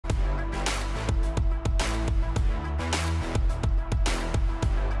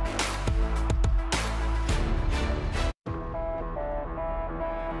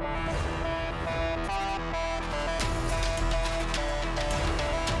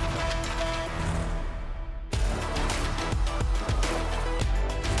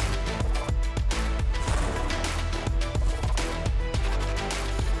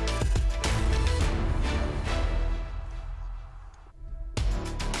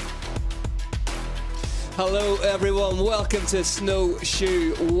Hello everyone, welcome to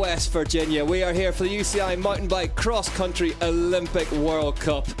Snowshoe, West Virginia. We are here for the UCI Mountain Bike Cross Country Olympic World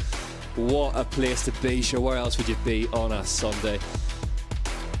Cup. What a place to be, sure, where else would you be on a Sunday?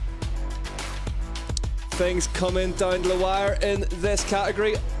 Things coming down to the wire in this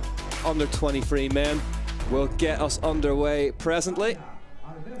category. Under 23 men will get us underway presently.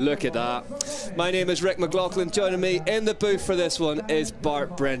 Look at that. My name is Rick McLaughlin. Joining me in the booth for this one is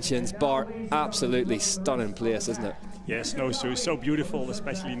Bart Brenchins. Bart, absolutely stunning place, isn't it? Yes, Snowshoe is so beautiful,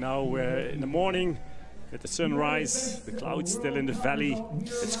 especially now in the morning with the sunrise, the clouds still in the valley.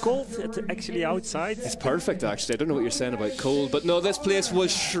 It's cold actually outside. It's perfect actually. I don't know what you're saying about cold, but no, this place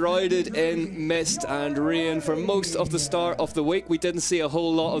was shrouded in mist and rain for most of the start of the week. We didn't see a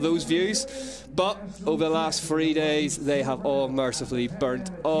whole lot of those views, but over the last 3 days they have all mercifully burnt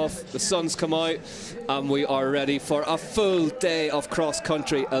off. The sun's come out and we are ready for a full day of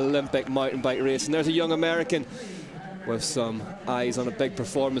cross-country Olympic mountain bike racing. There's a young American with some eyes on a big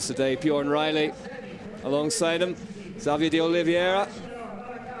performance today, Bjorn Riley. Alongside him, Xavier de Oliveira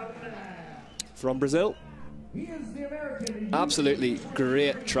from Brazil. Absolutely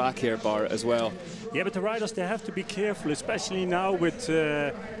great track here, Bart, as well. Yeah, but the riders, they have to be careful, especially now with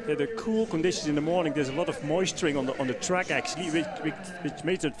the cool conditions in the morning. There's a lot of moisturing on the track, actually, which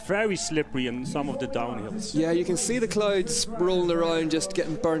makes it very slippery in some of the downhills. Yeah, you can see the clouds rolling around, just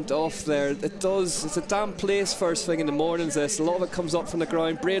getting burnt off there. It's a damp place first thing in the mornings, this. A lot of it comes up from the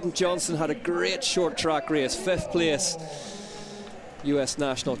ground. Braden Johnson had a great short track race, 5th place, US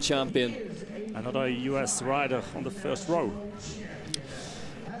national champion. Another US rider on the first row.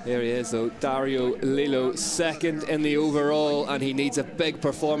 There he is though, Dario Lillo, 2nd in the overall, and he needs a big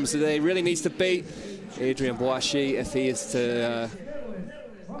performance today. Really needs to beat Adrien Boissy if he is to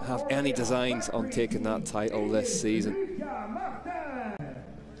have any designs on taking that title this season.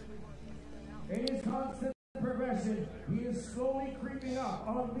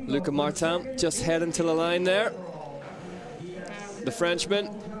 Luca Martin just heading to the line there. The Frenchman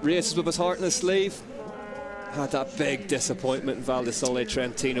races with his heart in his sleeve. Had that big disappointment in Val di Sole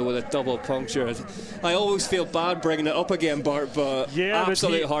Trentino with a double puncture. I always feel bad bringing it up again, Bart, but yeah,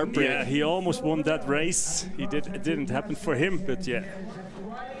 absolute heartbreak. Yeah, he almost won that race. It didn't happen for him, but yeah.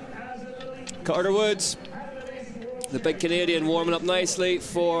 Carter Woods, the big Canadian, warming up nicely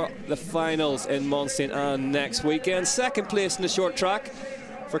for the finals in Mont Saint Anne next weekend. 2nd place in the short track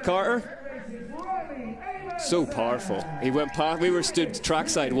for Carter. So powerful. He went past, we were stood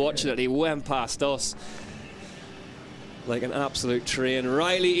trackside watching it, he went past us like an absolute train.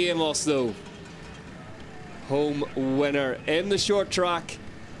 Riley Amos though, home winner in the short track.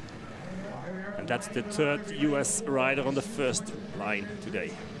 And that's the 3rd US rider on the first line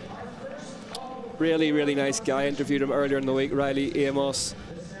today. Really, really nice guy. Interviewed him earlier in the week, Riley Amos.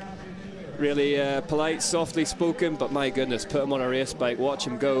 Really polite, softly spoken, but my goodness, put him on a race bike, watch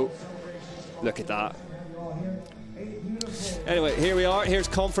him go. Look at that. Anyway, here we are. Here's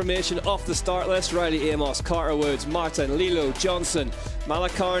confirmation off the start list. Riley Amos, Carter Woods, Martin, Lillo, Johnson,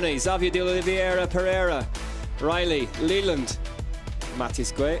 Malacarne, Xavier de Oliveira, Pereira, Riley, Leland,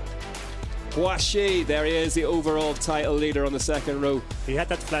 Matthias Guay, Boissy. There he is, the overall title leader on the 2nd row. He had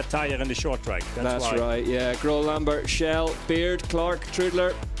that flat tire in the short track. That's right, yeah. Grohl, Lambert, Schell, Beard, Clark,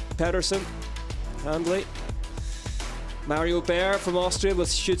 Trudler, Pedersen, Handley. Mario Bear from Austria, we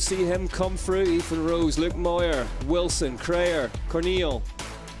should see him come through. Ethan Rose, Luke Moyer, Wilson, Crayer, Corneal.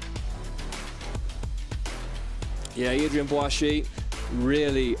 Yeah, Adrien Boissy,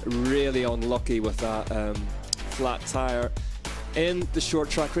 really, really unlucky with that flat tyre in the short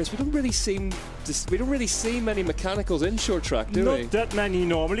track race. We don't really see many mechanicals in short track, do we? Not that many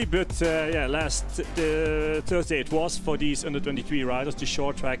normally, but yeah, last Thursday it was for these under 23 riders. The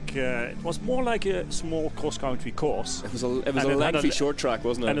short track, it was more like a small cross-country course. It was a lengthy short track,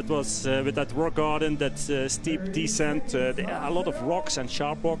 wasn't it? And it was with that rock garden, that steep descent. There are a lot of rocks and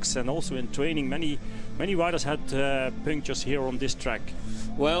sharp rocks, and also in training, many riders had punctures here on this track.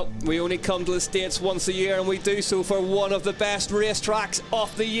 Well, we only come to the States once a year, and we do so for one of the best racetracks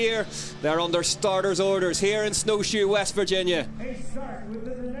of the year. They're under starters' orders here in Snowshoe, West Virginia. They start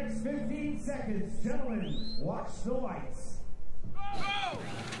within the next 15 seconds. Gentlemen, watch the lights.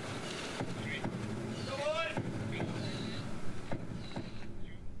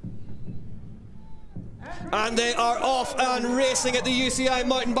 And they are off and racing at the UCI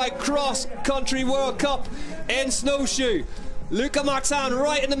Mountain Bike Cross Country World Cup in Snowshoe. Luca Martin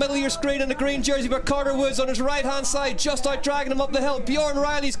right in the middle of your screen in the green jersey, but Carter Woods on his right-hand side, just out dragging him up the hill. Bjorn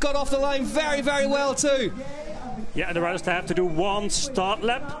Riley's got off the line very, very well too. Yeah, the riders have to do 1 start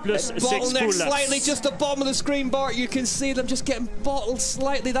lap plus 6 full laps. Slightly, just the bottom of the screen, Bart. You can see them just getting bottled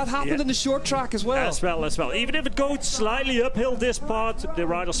slightly. That happened in the short track as well. As well. Even if it goes slightly uphill this part, the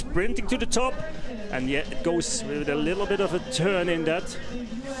rider sprinting to the top, and yet it goes with a little bit of a turn in that.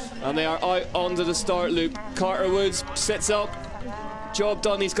 And they are out onto the start loop. Carter Woods sits up. Job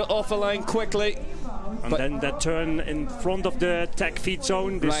done. He's got off the line quickly. And then that turn in front of the tech feed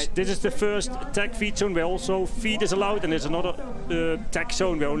zone. This is the first tech feed zone where also feed is allowed, and there's another tech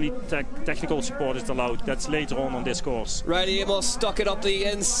zone where only technical support is allowed. That's later on this course. Riley Amos stuck it up the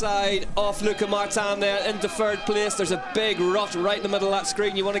inside off Luca Martin there into 3rd place. There's a big rut right in the middle of that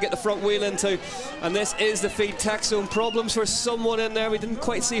screen you want to get the front wheel into, and this is the feed tech zone. Problems for someone in there. We didn't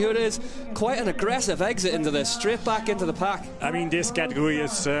quite see who it is. Quite an aggressive exit into this, straight back into the pack. I mean, this category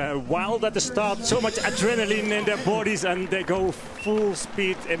is wild at the start. So much adrenaline in their bodies, and they go full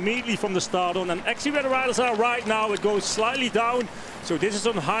speed immediately from the start on. And actually where the riders are right now, it goes slightly down. So this is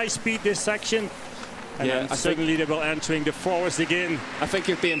on high speed, this section. And then suddenly they will entering the forest again. I think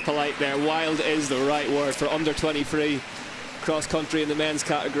you're being polite there. Wild is the right word for under 23 cross country in the men's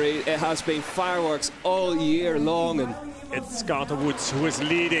category. It has been fireworks all year long, and it's Carter Woods who is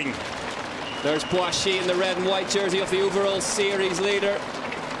leading. There's Boishy in the red and white jersey of the overall series leader.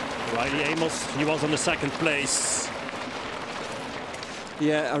 Riley Amos, he was on the 2nd place.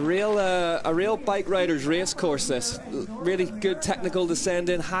 Yeah, a real bike rider's race course this. Really good technical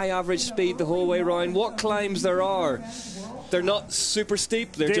descending, high average speed the whole way around. What climbs there are, they're not super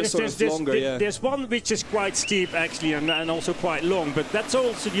steep, they're just sort of longer, There's one which is quite steep actually, and also quite long, but that's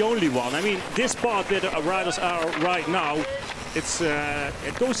also the only one. I mean, this part where the riders are right now,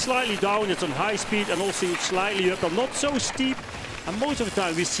 it goes slightly down, it's on high speed, and also slightly up, but not so steep. And most of the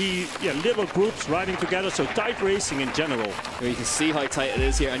time we see little groups riding together, so tight racing in general. You can see how tight it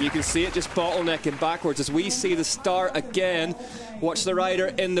is here, and you can see it just bottlenecking backwards as we see the start again. Watch the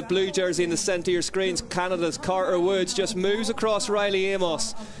rider in the blue jersey in the centre of your screens. Canada's Carter Woods just moves across Riley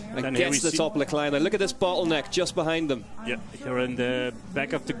Amos and gets to the top of the climb. And look at this bottleneck just behind them. Yeah, here in the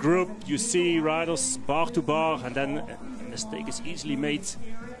back of the group, you see riders bar to bar, and then a mistake is easily made.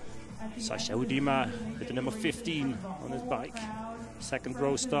 Sasha Udima with the number 15 on his bike. 2nd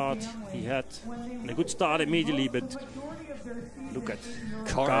row start he had, and a good start immediately, but look at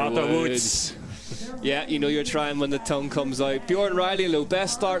Carter Woods. Yeah, you know you're trying when the tongue comes out. Bjorn Riley, low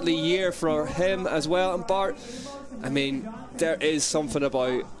best start of the year for him as well. And Bart, I mean, there is something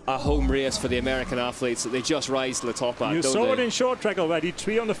about a home race for the American athletes that they just rise to the top at. You saw it in short track already.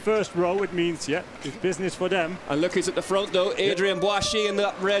 3 on the 1st row. It means, it's business for them. And look who's at the front though. Adrian Boishy in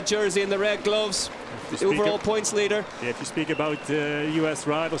the red jersey and the red gloves. The overall points leader. Yeah, if you speak about US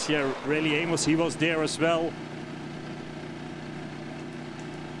riders here, Riley Amos, he was there as well.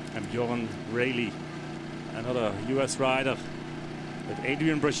 And Bjorn Riley, another US rider, with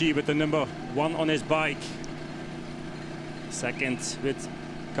Adrian Boishy with the number 1 on his bike. 2nd with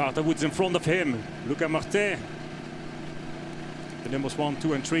Carter Woods in front of him. Luca Martin, the numbers 1,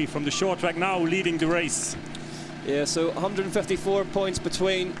 2 and 3 from the short track now leading the race. Yeah, so 154 points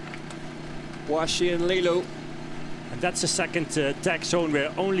between Boishy and Lilo. And that's the 2nd tech zone where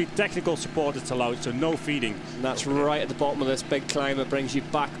only technical support is allowed, so no feeding. And that's right at the bottom of this big climb that brings you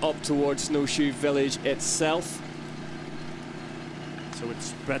back up towards Snowshoe Village itself. So it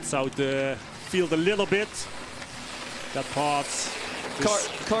spreads out the field a little bit. That part.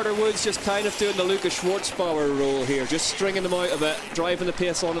 Carter Woods just kind of doing the Lucas Schwarzbauer role here, just stringing them out a bit, driving the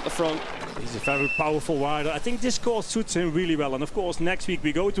pace on at the front. He's a very powerful rider. I think this course suits him really well. And of course, next week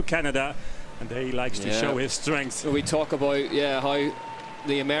we go to Canada, and he likes to show his strength. We talk about how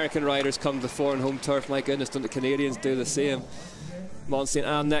the American riders come to the foreign home turf. My goodness, don't the Canadians do the same? Mont Saint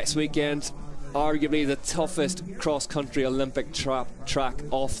Anne next weekend, arguably the toughest cross-country Olympic track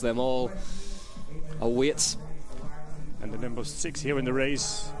of them all awaits. And the number 6 here in the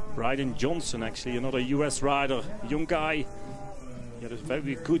race, Bryden Johnson, actually another US rider, young guy. He had a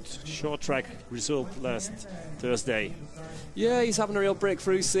very good short track result last Thursday. Yeah, he's having a real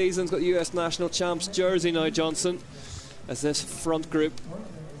breakthrough season. He's got the US national champs jersey now, Johnson, as this front group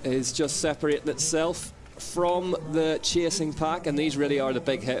is just separating itself from the chasing pack, and these really are the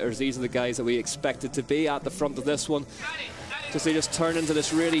big hitters. These are the guys that we expected to be at the front of this one. Because they just turn into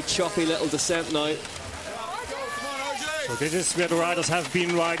this really choppy little descent now. So this is where the riders have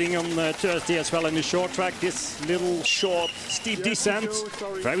been riding on Thursday as well in the short track. This little short, steep descent,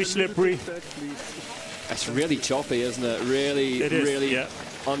 very slippery. It's really choppy, isn't it? Really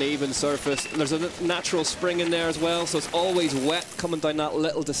uneven surface. And there's a natural spring in there as well, so it's always wet coming down that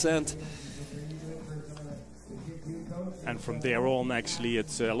little descent. And from there on, actually,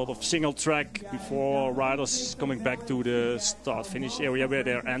 it's a lot of single track before riders coming back to the start-finish area where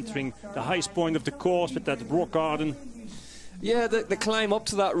they're entering the highest point of the course with that rock garden. Yeah, the climb up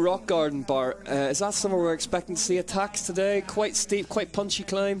to that rock garden, Bart, is that somewhere we're expecting to see attacks today? Quite steep, quite punchy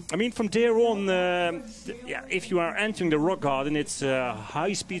climb? I mean, from there on, yeah, if you are entering the rock garden, it's a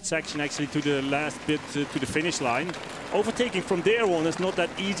high-speed section actually to the last bit to the finish line. Overtaking from there on is not that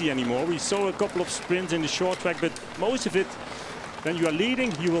easy anymore. We saw a couple of sprints in the short track, but most of it, when you are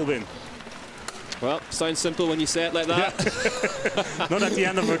leading, you will win. Well, sounds simple when you say it like that. Yeah. Not at the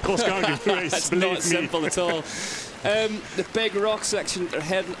end of a cross-country race, It's not simple at all. The big rock section they're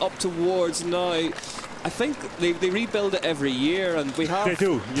heading up towards now. I think they rebuild it every year, and we have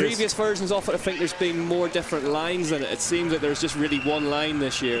previous versions of it. I think there's been more different lines in it. It seems that there's just really one line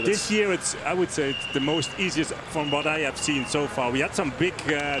this year. This year, I would say it's the most easiest from what I have seen so far. We had some big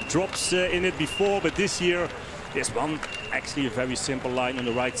drops in it before, but this year there's one actually a very simple line on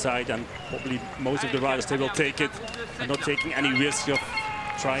the right side, and probably most of the riders, they will take it and not taking any risk of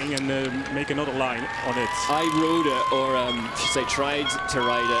trying and make another line on it. I rode it, or should say tried to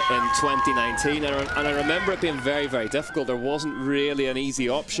ride it in 2019, and I remember it being very, very difficult. There wasn't really an easy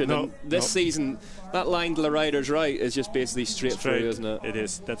option. And this season, that line to the rider's right is just basically straight through, isn't it? It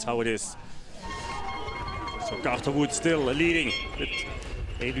is. That's how it is. So Carter Wood still leading with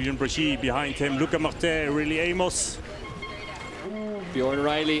Adrian Brachy behind him. Luca Martin, really Amos. Bjorn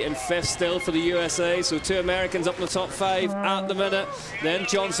Riley in 5th still for the USA, so 2 Americans up in the top 5 at the minute. Then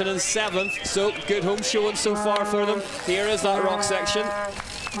Johnson in 7th, so good home showing so far for them. Here is that rock section.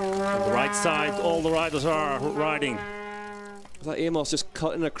 On the right side, all the riders are riding. Is that Amos just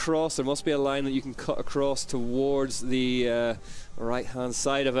cutting across? There must be a line that you can cut across towards the right-hand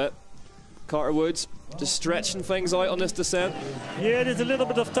side of it. Carter Woods just stretching things out on this descent. Yeah, there's a little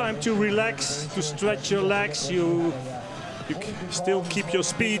bit of time to relax, to stretch your legs. You still keep your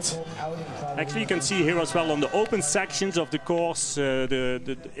speed. Actually, you can see here as well on the open sections of the course,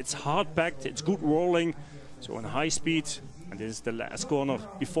 it's hard packed, it's good rolling, so on high speed. And this is the last corner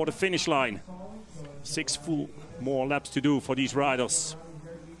before the finish line. 6 full more laps to do for these riders.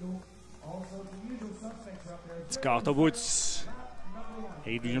 It's Carter Woods,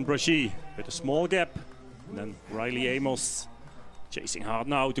 Adrian Brachy with a small gap, and then Riley Amos chasing hard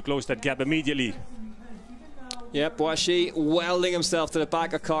now to close that gap immediately. Yep, Brachy welding himself to the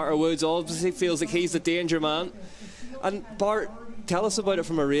back of Carter Woods. Obviously feels like he's the danger man. And Bart, tell us about it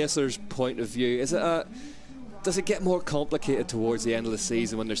from a racer's point of view. Does it get more complicated towards the end of the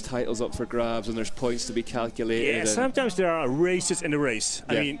season when there's titles up for grabs and there's points to be calculated? Yeah, sometimes there are races in the race.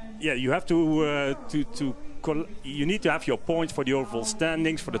 I mean, yeah, you have to you need to have your points for the overall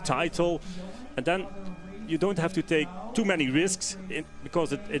standings, for the title, and then you don't have to take too many risks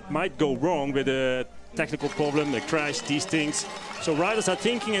because it might go wrong with a technical problem, a crash, these things. So riders are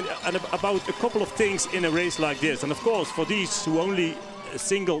thinking about a couple of things in a race like this. And of course, for these who only a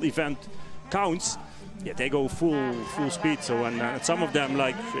single event counts, yeah, they go full speed. So and some of them,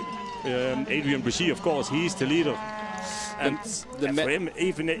 like Adrian Brachy, of course, he's the leader. And for him,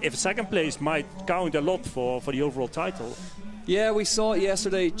 even if second place might count a lot for the overall title. Yeah, we saw it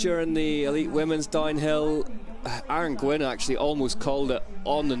yesterday during the Elite Women's Downhill. Aaron Gwynn actually almost called it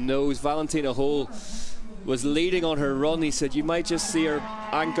on the nose. Valentina Hole was leading on her run. He said you might just see her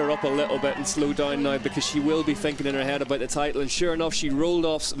anchor up a little bit and slow down now because she will be thinking in her head about the title. And sure enough, she rolled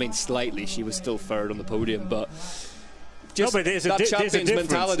off. I mean, slightly. She was still third on the podium, but just that champion's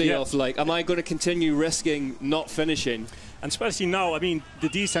mentality of like, am I going to continue risking not finishing? And especially now, I mean, the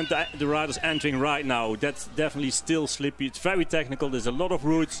descent the riders entering right now, that's definitely still slippy. It's very technical. There's a lot of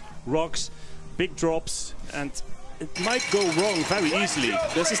roots, rocks, big drops, and it might go wrong very easily.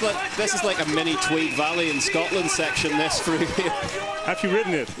 This is like a mini Tweed Valley in Scotland section. This through here. Have you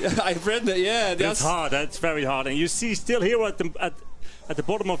ridden it? I've ridden it. Yeah, that's hard. That's very hard, and you see still here at the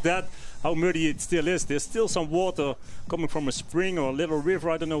bottom of that how muddy it still is. There's still some water coming from a spring or a little river.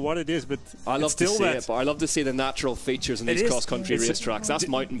 I don't know what it is, but I love to see it. But I love to see the natural features in these cross-country racetracks. That's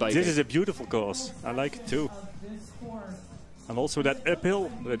mountain biking. This is a beautiful course. I like it too. And also that uphill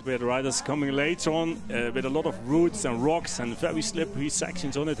where the riders coming later on with a lot of roots and rocks and very slippery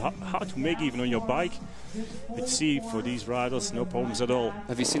sections on it. Hard to make even on your bike. But see, for these riders, no problems at all.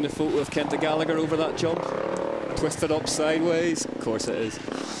 Have you seen the photo of Kenta Gallagher over that jump? Twisted up sideways? Of course it is.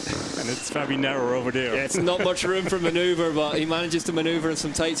 And it's very narrow over there. Yeah, it's not much room for manoeuvre, but he manages to manoeuvre in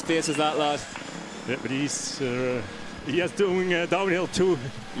some tight spaces, that lad. Yeah, but he is doing downhill too,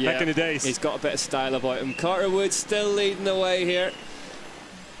 back in the days. He's got a bit of style about him. Carter Woods still leading the way here.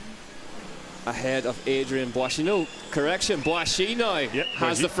 ahead of Adrian Boishy. No, correction, Boishy now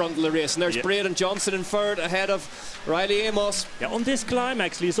has the front of the race. And there's Braden Johnson in third ahead of Riley Amos. Yeah, on this climb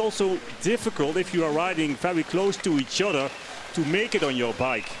actually it's also difficult if you are riding very close to each other to make it on your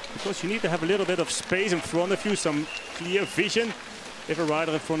bike, because you need to have a little bit of space in front of you, some clear vision. If a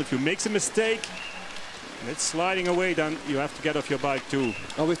rider in front of you makes a mistake and it's sliding away, then you have to get off your bike too.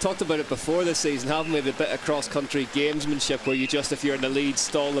 Oh, we've talked about it before this season, haven't we? The bit of cross-country gamesmanship where you just, if you're in the lead,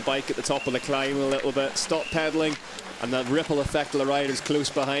 stall the bike at the top of the climb a little bit, stop pedalling, and that ripple effect of the riders close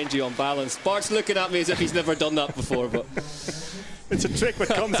behind you on balance. Bart's looking at me as if he's never done that before, but it's a trick that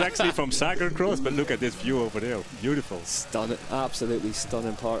comes actually from cyclocross, but look at this view over there. Beautiful. Stunning, absolutely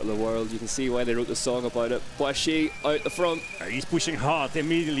stunning part of the world. You can see why they wrote the song about it. Boishy out the front. He's pushing hard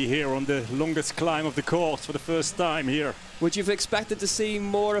immediately here on the longest climb of the course for the first time here. Would you have expected to see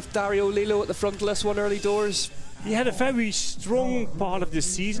more of Dario Lillo at the front of this one early doors? He had a very strong part of the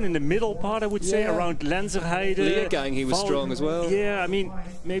season, in the middle part I would say, around Lenzerheide. Leergang he was strong as well. Yeah, I mean,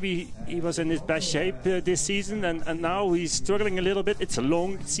 maybe he was in his best shape this season, and now he's struggling a little bit. It's a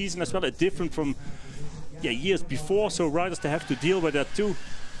long season as well, different from years before, so riders they have to deal with that too.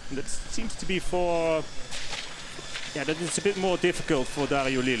 And that seems to be that it's a bit more difficult for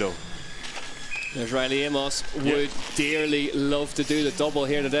Dario Lillo. There's Riley Amos, would dearly love to do the double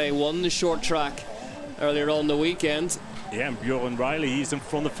here today. Won the short track earlier on the weekend. Yeah, and Bjorn Riley, he's in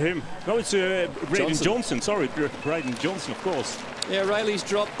front of him. No, it's Braden Johnson. Sorry, Braden Johnson, of course. Yeah, Riley's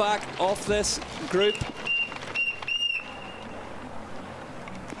dropped back off this group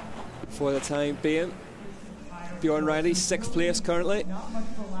for the time being. Bjorn Riley, 6th place currently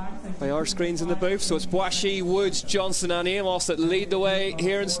by our screens in the booth. So it's Boishy, Woods, Johnson and Amos that lead the way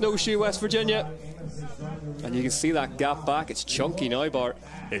here in Snowshoe, West Virginia. And you can see that gap back. It's chunky now, Bart.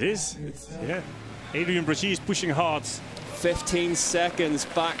 It is. Yeah. Adrian Boishy is pushing hard. 15 seconds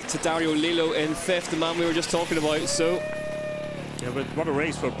back to Dario Lillo in 5th, the man we were just talking about. So yeah, but what a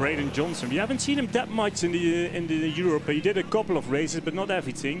race for Braden Johnson. We haven't seen him that much in the Europe. He did a couple of races, but not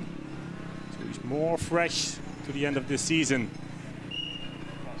everything. So he's more fresh to the end of this season.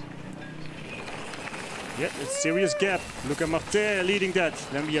 Yeah, it's a serious gap. Look at Martin leading that.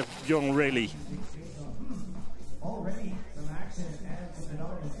 Then we have Bjorn Riley.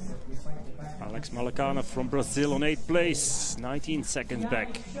 Alex Malacana from Brazil on 8th place, 19 seconds back.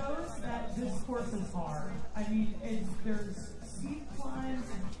 It shows that this course is hard. I mean, there's steep climbs,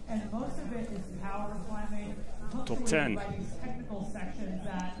 and most of it is power climbing. Top 10. Technical sections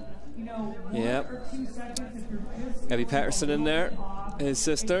that, you know, 1 or 2 seconds if you're just Evie Pettersson in there, his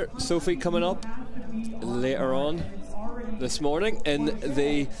sister Sophie coming up later on this morning in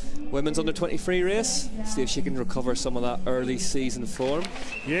the women's under-23 race. See if she can recover some of that early season form.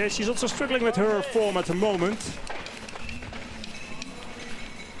 Yeah, she's also struggling with her form at the moment.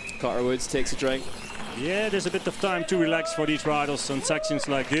 Carter Woods takes a drink. Yeah, there's a bit of time to relax for these riders on sections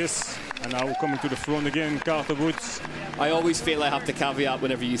like this. And now coming to the front again, Carter Woods. I always feel I have to caveat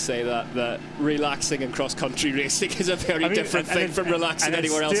whenever you say that relaxing in cross-country racing is a very different thing from relaxing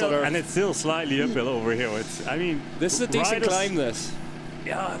anywhere else on Earth. And it's still slightly uphill over here. This is a decent climb, this.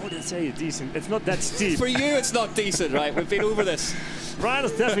 Yeah, I wouldn't say it's decent. It's not that steep. For you, it's not decent, right? We've been over this.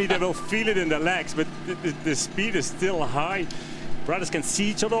 Riders definitely they will feel it in their legs, but the speed is still high. Riders can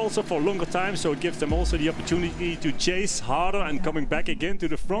see each other also for a longer time, so it gives them also the opportunity to chase harder and coming back again to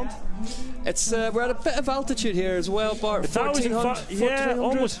the front. It's we're at a bit of altitude here as well, Bart. 1,500, yeah,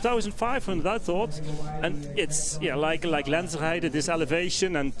 almost 1,500, I thought. And it's like Lenzerheide, this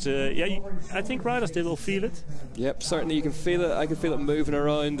elevation, and I think riders they will feel it. Yep, certainly you can feel it. I can feel it moving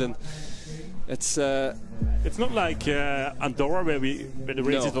around, and it's not like Andorra where the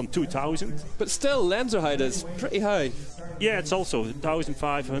race is on 2,000. But still, Lenzerheide is pretty high. Yeah, it's also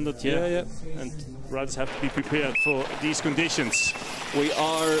 1,500. Yeah. And riders have to be prepared for these conditions. We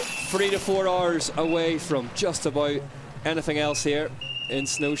are 3 to 4 hours away from just about anything else here in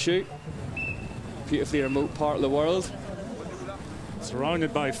Snowshoe. Beautifully remote part of the world.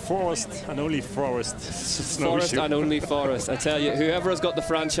 Surrounded by forest and only forest. Forest and only forest. I tell you, whoever has got the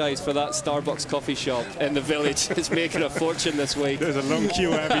franchise for that Starbucks coffee shop in the village is making a fortune this week. There's a long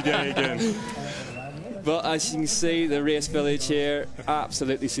queue every day again. But as you can see, the race village here,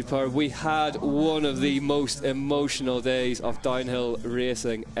 absolutely superb. We had one of the most emotional days of downhill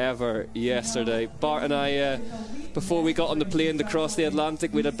racing ever yesterday. Bart and I, before we got on the plane to cross the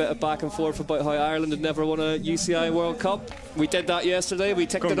Atlantic, we had a bit of back and forth about how Ireland had never won a UCI World Cup. We did that yesterday, we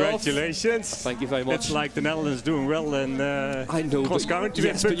ticked it off. Congratulations. Thank you very much. It's like the Netherlands doing well in I know, cross-country.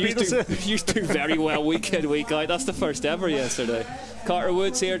 Yes, but you do very well week in, week out. That's the first ever yesterday. Carter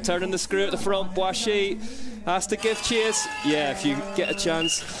Woods here turning the screw at the front. Boishy has to give chase. Yeah, if you get a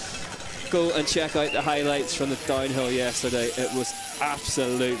chance. go and check out the highlights from the downhill yesterday. It was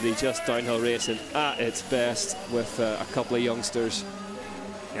absolutely just downhill racing at its best with a couple of youngsters.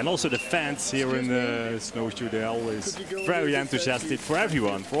 And also the fans here in the Snowshoe, they're always very enthusiastic for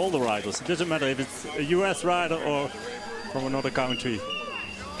everyone, for all the riders. It doesn't matter if it's a US rider or from another country.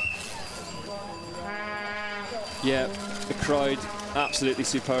 Yeah, the crowd absolutely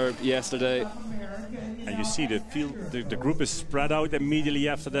superb yesterday. And you see the field, the group is spread out immediately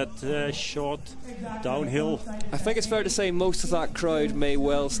after that short downhill. I think it's fair to say most of that crowd may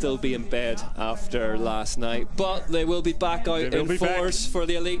well still be in bed after last night, but they will be back out in force for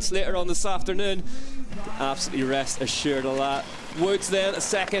the elites later on this afternoon. Absolutely rest assured of that. Woods then a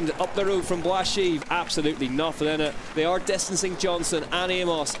second up the road from Boischive, absolutely nothing in it. They are distancing Johnson and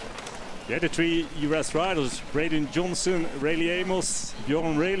Amos. Yeah, the three US riders, Braden Johnson, Rayleigh Amos,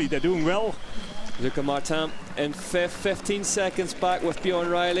 Bjorn Rayleigh, they're doing well. Luca Martin in fifth, 15 seconds back with Bjorn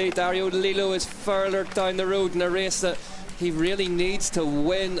Riley. Dario Lillo is further down the road in a race that he really needs to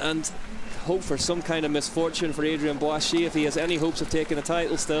win, and hope for some kind of misfortune for Adrien Boischive if he has any hopes of taking a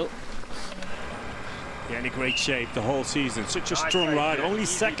title still. Yeah, in a great shape the whole season. Such a strong rider. Only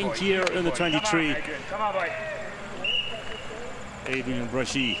second year under 23. Adrien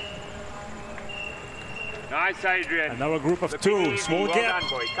Boischive. Nice, Adrian. And now a group of two. Small gap.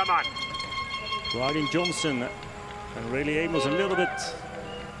 Come on. Riding Johnson and Rayleigh Amos a little bit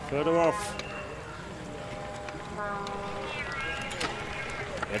further off.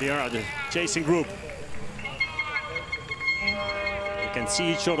 There they are, the chasing group. They can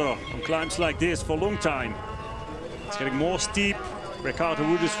see each other on climbs like this for a long time. It's getting more steep. Ricardo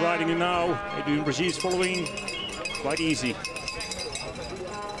Wood is riding it now. Adrien Boischive is following. Quite easy.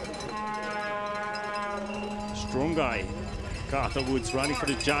 Strong guy. Carter Woods riding for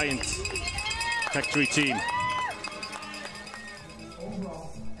the Giant factory team.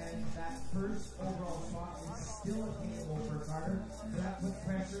 Overall, and that first overall spot is still attainable for Carter. That puts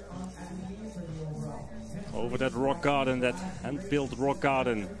pressure on at the beginning for the overall. Over that rock garden, that hand-built rock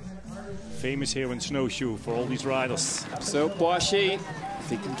garden. Famous here in Snowshoe for all these riders. So Boischive, if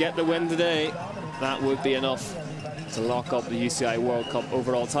he can get the win today, that would be enough to lock up the UCI World Cup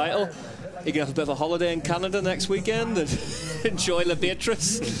overall title. You can have a bit of a holiday in Canada next weekend and enjoy La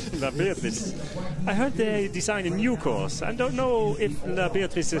Beatrice. La Beatrice. I heard they designed a new course. I don't know if La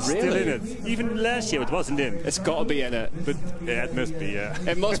Beatrice is still in it. Even last year it wasn't in. It's got to be in it. But yeah, it must be, yeah.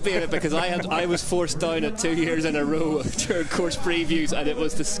 It must be in it because I was forced down it 2 years in a row during course previews, and it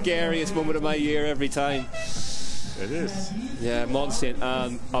was the scariest moment of my year every time. It is. Yeah,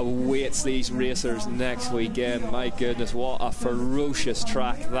 Mont-Saint-Anne awaits these racers next weekend. My goodness, what a ferocious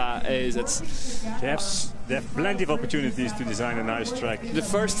track that is. They have plenty of opportunities to design a nice track. The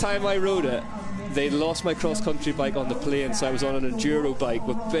first time I rode it, they lost my cross-country bike on the plane, so I was on an enduro bike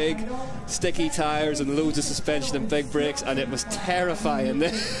with big sticky tyres and loads of suspension and big brakes, and it was terrifying.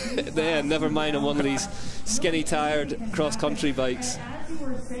 Then, never mind on one of these skinny tired cross-country bikes.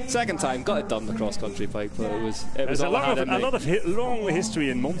 Second time, got it done the cross-country bike, but it was a lot of long history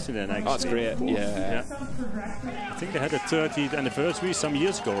in Mont-Saint-Anne, actually. Oh, that's great, yeah. I think they had a 30th anniversary some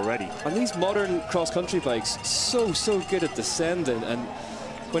years ago already. And these modern cross-country bikes, so good at descending, and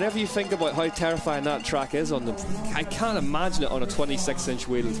whenever you think about how terrifying that track is on them, I can't imagine it on a 26-inch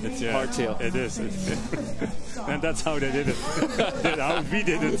wheel. It's hardtail. It is. And that's how they did it. That's how we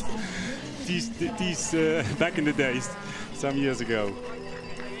did it. These back in the days, some years ago.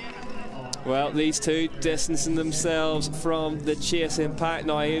 Well, these two distancing themselves from the chasing pack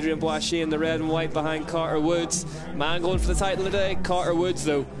now. Adrien Boischive in the red and white behind Carter Woods. Man going for the title today. Carter Woods,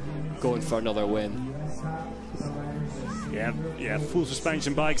 though, going for another win. Yeah, full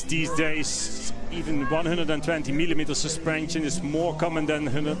suspension bikes these days. Even 120mm suspension is more common than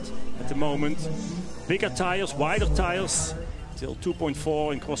 100 at the moment. Bigger tires, wider tires. Till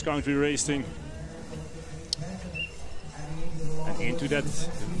 2.4 in cross-country racing. And into that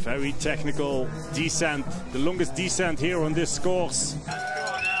very technical descent, the longest descent here on this course.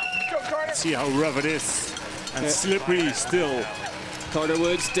 Let's see how rough it is and slippery still. Carter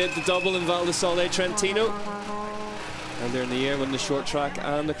Woods did the double in Val di Sole Trentino. And they're in the air winning the short track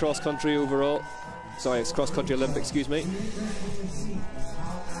and the cross-country overall. Sorry, it's cross-country Olympic, excuse me.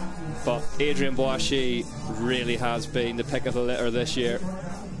 But Adrien Boischive really has been the pick of the litter this year.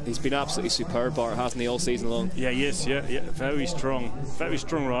 He's been absolutely superb, Bart, hasn't he, all season long? Yeah, he is, yeah, very strong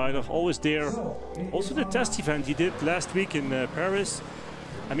rider, always there. Also the test event he did last week in Paris.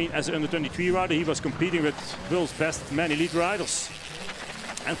 I mean, as an under-23 rider, he was competing with world's best men elite riders.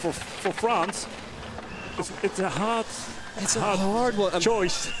 And for France, it's a hard It's a hard one.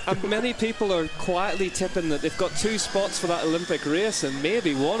 Choice. And many people are quietly tipping that they've got 2 spots for that Olympic race, and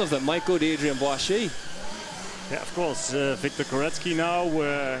maybe one of them might go to Adrian Boischi. Yeah, of course. Victor Koretsky now,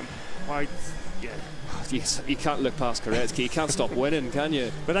 quite. Yeah. You can't look past Koretsky. You can't stop winning, can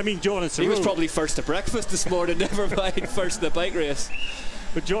you? But I mean, Jordan Sarou. He was probably first to breakfast this morning, never mind first in the bike race.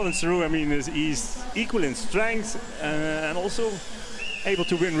 But Jordan Sarou, I mean, he's equal in strength and also able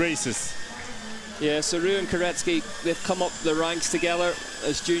to win races. Yeah, Sarou and Koretsky, they've come up the ranks together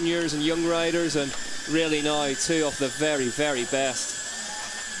as juniors and young riders, and really now 2 of the very, very best.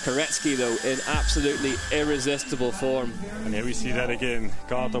 Koretsky, though, in absolutely irresistible form. And here we see that again.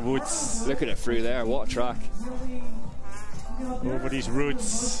 Carter Woods. Look at it through there. What a track. Over these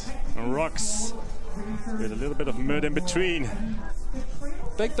roots and rocks with a little bit of mud in between.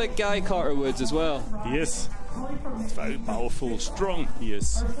 Big guy, Carter Woods, as well. He is. Very powerful, strong he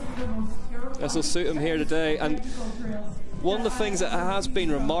is. This will suit him here today. And one of the things that has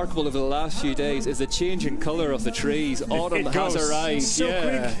been remarkable over the last few days is the change in colour of the trees. Autumn has arrived. So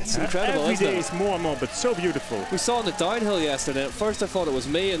quick. It's incredible, Every isn't day it? is more and more, but so beautiful. We saw on the downhill yesterday. At first I thought it was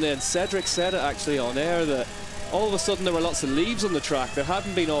me, and then Cedric said it actually on air that all of a sudden there were lots of leaves on the track. There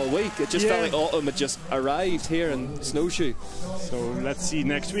hadn't been all week. It just felt like autumn had just arrived here in Snowshoe. So let's see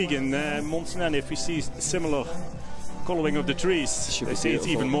next week in Montserrat if we see similar colouring of the trees. They say it's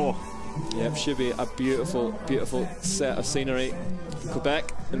even more. Yep, should be a beautiful, beautiful set of scenery.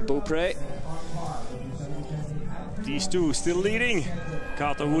 Quebec and Beaupré. These 2 still leading.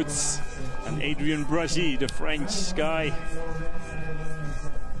 Carter Woods and Adrien Boischi, the French guy,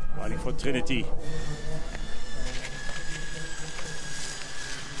 riding for Trinity.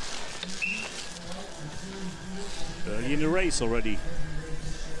 Early in the race already.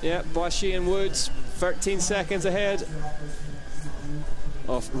 Yeah, Boischi and Woods 13 seconds ahead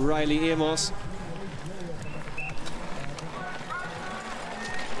of Riley Amos.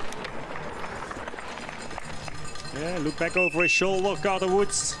 Yeah, look back over his shoulder, Carter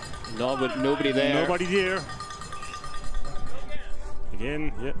Woods. No, but nobody there. Nobody there.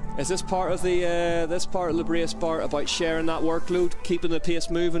 Again, yeah. Is this part of the this part of the race part about sharing that workload, keeping the pace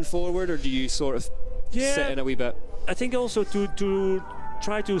moving forward, or do you sort of sit in a wee bit? I think also to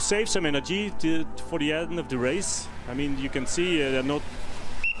try to save some energy for the end of the race. I mean, you can see they're not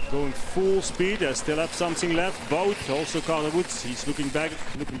going full speed. They still have something left. Both, also Carter Woods, he's looking back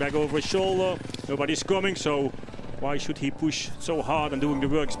over his shoulder. Nobody's coming, so why should he push so hard and doing the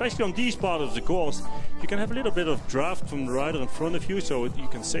work? Especially on these parts of the course, you can have a little bit of draft from the rider in front of you, so you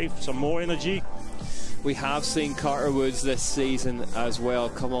can save some more energy. We have seen Carter Woods this season as well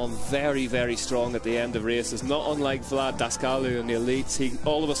come on very, very strong at the end of races. Not unlike Vlad Dascalu in the elites. He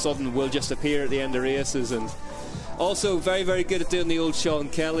all of a sudden will just appear at the end of races, and also very, very good at doing the old Sean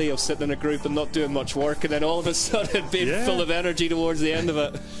Kelly of sitting in a group and not doing much work, and then all of a sudden being full of energy towards the end of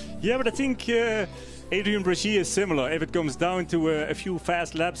it. Yeah, but I think Adrien Boischi is similar. If it comes down to a few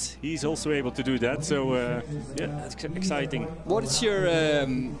fast laps, he's also able to do that. So yeah, that's exciting. What's your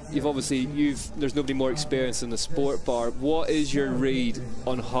there's nobody more experienced in the sport bar. What is your read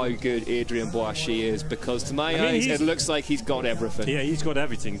on how good Adrien Boischi is? Because to my eyes, it looks like he's got everything. Yeah, he's got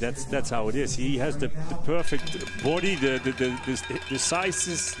everything. That's how it is. He has the perfect body, the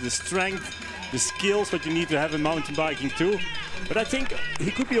sizes, the strength, the skills that you need to have in mountain biking too. But I think he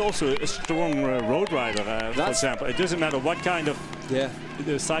could be also a strong road rider, for example. It doesn't matter what kind of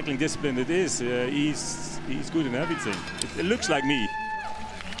the cycling discipline it is. He's good in everything. It looks like me.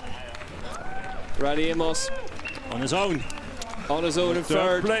 Riley Amos on his own. On his own in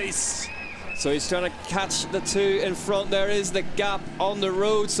third place. So he's trying to catch the 2 in front. There is the gap on the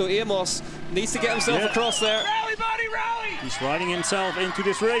road. So Amos needs to get himself across there. Rally, buddy, rally! He's riding himself into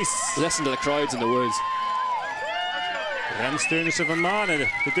this race. Listen to the crowds in the woods. Rens Teunissen van Manen,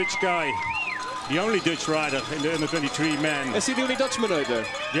 the Dutch guy. The only Dutch rider in the under-23 men. Is he the only Dutchman out there?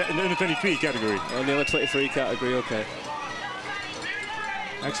 Yeah, in the under-23 category. In the under-23 category, okay.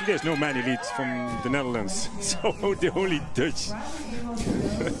 Actually, there's no man elites from the Netherlands, so the only Dutch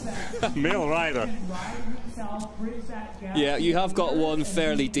male rider. Yeah, you have got one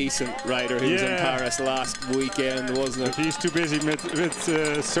fairly decent rider who was in Paris last weekend, wasn't it? But he's too busy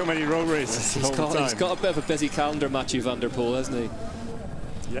with so many road races all the time. He's got a bit of a busy calendar, Mathieu van der Poel, hasn't he?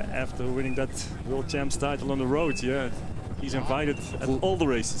 Yeah, after winning that World Champs title on the road, yeah. He's invited at all the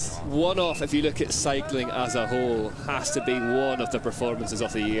races. One off, if you look at cycling as a whole, has to be one of the performances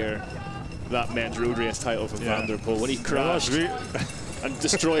of the year. That men's road race title from Van der Poel when he crashed and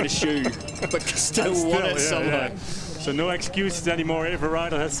destroyed a shoe, but still won it somehow. Yeah. So no excuses anymore if a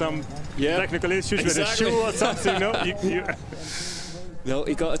rider has some technical issues with a shoe or something. No, no,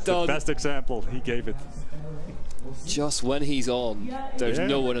 he got it done. The best example, he gave it. just when he's on, there's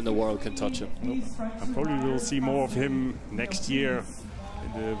no one in the world can touch him. Nope. And probably we'll see more of him next year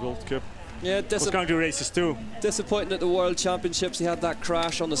in the World Cup. Yeah, cross-country races too. Disappointing at the World Championships. He had that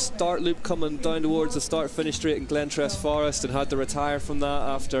crash on the start loop coming down towards the start-finish straight in Glentress Forest and had to retire from that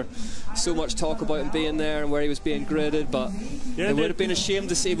after so much talk about him being there and where he was being gridded. But it would have been a shame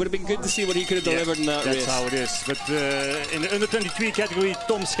to see. It would have been good to see what he could have delivered in that race. That's how it is. But in the under-23 category,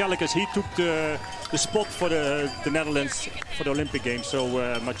 Tom Schellekes, he took the spot for the Netherlands for the Olympic Games. So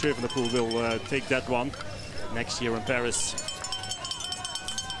Mathieu van der Poel will take that one next year in Paris.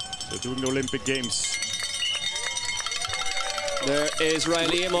 So doing the Olympic Games. There is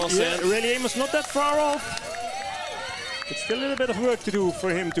Riley Amos. Riley Amos not that far off. But still a little bit of work to do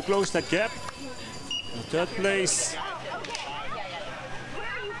for him to close that gap. In third place.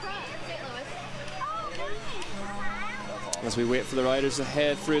 As we wait for the riders to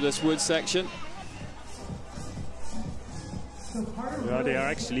head through this wood section. Yeah, they are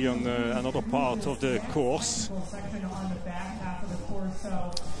actually on another part of the course.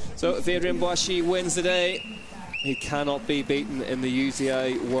 So if Adrien Boissy wins today, he cannot be beaten in the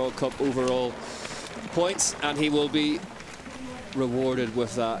UCI World Cup overall points, and he will be rewarded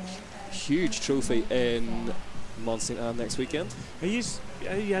with that huge trophy in Mont Saint-Anne next weekend. He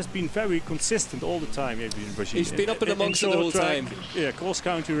has been very consistent all the time. He's been up in amongst it the whole time. Yeah,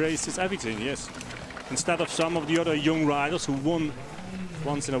 cross-country races, everything, yes. Instead of some of the other young riders who won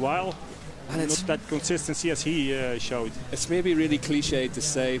once in a while. And it's not that consistency as he showed. It's maybe really cliched to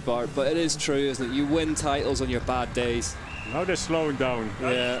say, Bart, but it is true, isn't it? You win titles on your bad days. Now they're slowing down.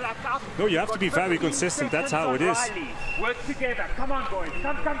 Yeah. No, you have to be very consistent. That's how it is. Work together. Come on, boys.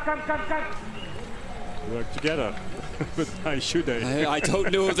 Come. Work together. But why should they? I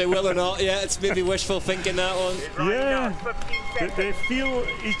don't know if they will or not. Yeah, it's maybe wishful thinking, that one. Yeah. They feel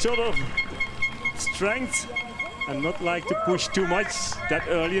each other's strength and not like to push too much that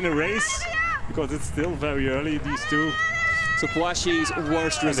early in a race, because it's still very early, these two. So Boissy's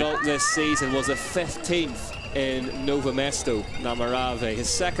worst result this season was a 15th in Novo Mesto, Namarave. His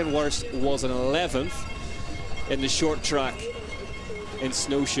second worst was an 11th in the short track in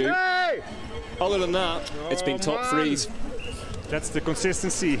Snowshoe. Hey! Other than that, it's been top threes. That's the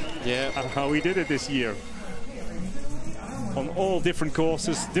consistency of how he did it this year. On all different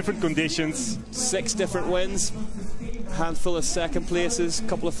courses, different conditions. 6 different wins, handful of second places,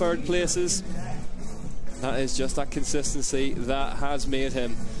 couple of third places. That is just that consistency that has made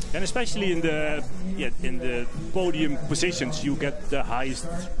him. And especially in the podium positions, you get the highest,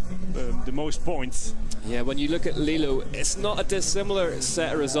 the most points. Yeah, when you look at Lilo, it's not a dissimilar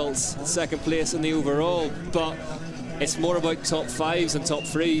set of results. Second place in the overall, but it's more about top 5s and top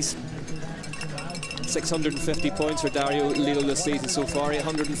 3s. 650 points for Dario Lilo this season so far,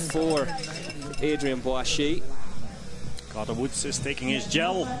 804 Adrien Boissy. Carter Woods is taking his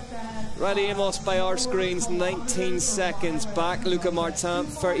gel. Riley Amos by our screens 19 seconds back. Luca Martin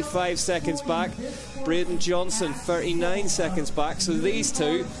 35 seconds back. Braden Johnson 39 seconds back. So these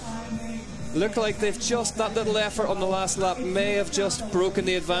two look like they've just, that little effort on the last lap may have just broken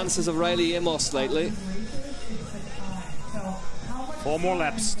the advances of Riley Amos slightly. 4 more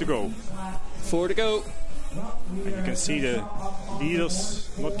laps to go. 4 to go. And you can see the leaders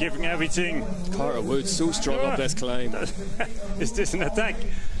not giving everything. Carter Woods so strong up this climb. Is this an attack?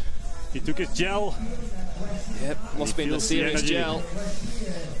 He took his gel. Yep, must be in the serious gel.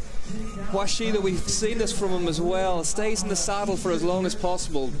 Boissy, though, we've seen this from him as well, stays in the saddle for as long as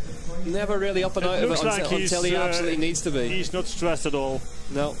possible. Never really up and out of it until he absolutely needs to be. He's not stressed at all.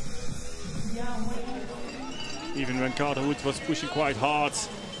 No. Even when Carter Woods was pushing quite hard,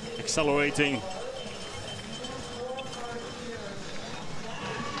 accelerating.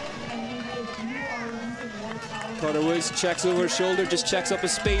 Carter Woods checks over his shoulder, just checks up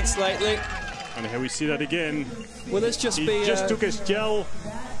his speed slightly. And here we see that again. Will this just he be... just took his gel.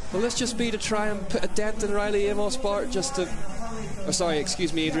 Will this just be to try and put a dent in Riley Amos' part, just to... Oh, sorry,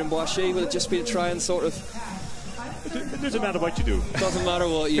 excuse me, Adrien Boissy. Will it just be to try and sort of... It doesn't matter what you do. Doesn't matter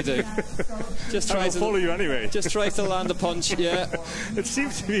what you do. Just try to follow you anyway. Just try to land a punch, yeah. It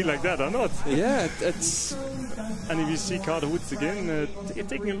seems to be like that, or not? Yeah, it's... And if you see Carter Woods again,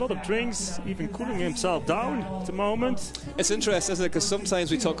 taking a lot of drinks, even cooling himself down at the moment. It's interesting, isn't it? Because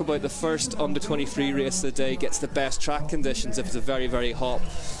sometimes we talk about the first under-23 race of the day gets the best track conditions if it's a very, very hot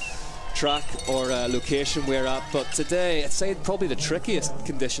track or location we're at, but today I'd say probably the trickiest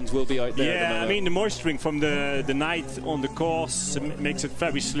conditions will be out there. Yeah, I mean the moisturing from the night on the course makes it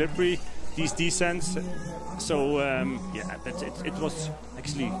very slippery, these descents. So yeah, it was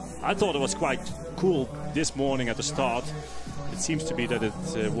actually, I thought it was quite cool this morning at the start. it seems to be that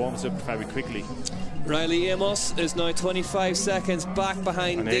it warms up very quickly. Riley Amos is now 25 seconds back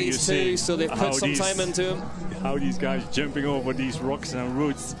behind these two, so they've put some time into him. How these guys jumping over these rocks and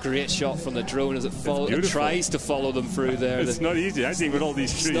roots. Great shot from the drone as it tries to follow them through there. It's not easy, I think, with all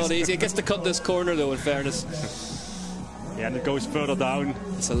these trees. It's not easy. It gets to cut this corner, though, in fairness. Yeah, and it goes further down.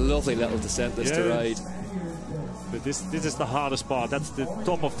 It's a lovely little descent, this to ride. But this is the hardest part. That's the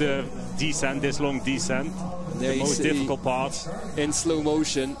top of the descent, this long descent. There the most difficult part. In slow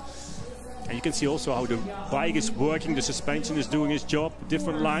motion. And you can see also how the bike is working, the suspension is doing its job,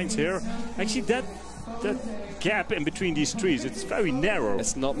 different lines here. Actually, that gap in between these trees, it's very narrow.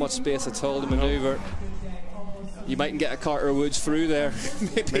 It's not much space at all to maneuver. You mightn't get a Carter Woods through there.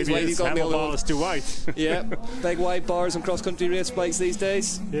 Maybe his handlebar is too wide. Yeah, big wide bars on cross-country race bikes these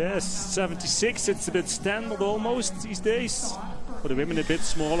days. Yes, 76, it's a bit standard almost these days. For the women, a bit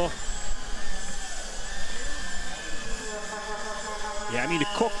smaller. Yeah, I mean the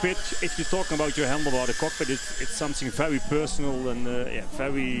cockpit, if you're talking about your handlebar, the cockpit, it's something very personal and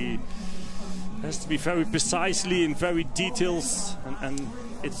has to be very precisely in very details, and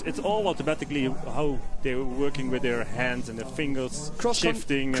it's all automatically how they're working with their hands and their fingers,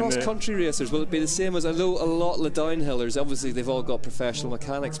 shifting. Cross-country racers, will it be the same as, although a lot of the downhillers, obviously they've all got professional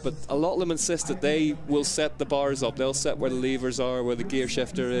mechanics, but a lot of them insist that they will set the bars up, they'll set where the levers are, where the gear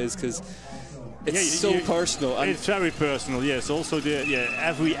shifter is, because it's so personal. And it's very personal, yes. Also,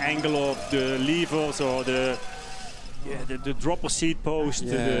 every angle of the levers or the dropper seat post,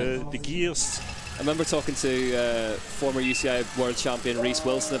 the gears. I remember talking to former UCI world champion Reese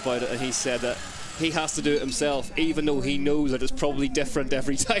Wilson about it, and he said that he has to do it himself, even though he knows that it's probably different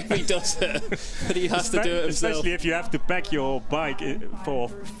every time he does it. But he has to do it himself. Especially if you have to pack your bike for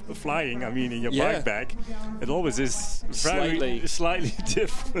flying, I mean, in your bike bag, it always is slightly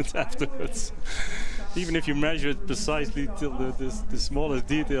different afterwards. Even if you measure it precisely till the smallest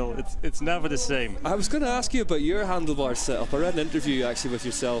detail, it's never the same. I was going to ask you about your handlebar setup. I read an interview actually with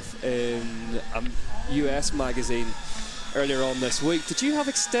yourself in a US magazine earlier on this week. Did you have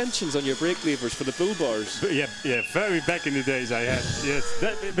extensions on your brake levers for the bull bars? Yeah, very back in the days I had, yes.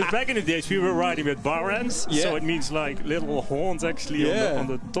 But back in the days we were riding with bar ends, so it means like little horns actually on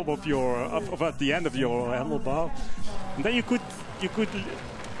the top of your, at the end of your handlebar. And then you could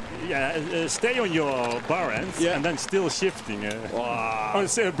stay on your bar ends and then still shifting.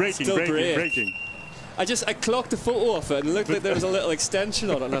 Braking. I clocked a photo of it and it looked like there was a little extension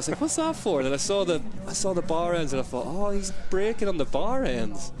on it, and I was like, what's that for? And then I saw the bar ends and I thought, oh, he's braking on the bar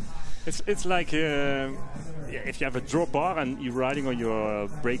ends. It's like if you have a drop bar and you're riding on your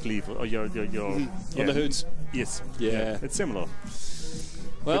brake lever or your on the hoods. Yes. Yeah. It's similar.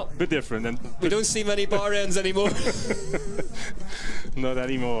 Well, bit different. And we don't see many bar ends anymore. Not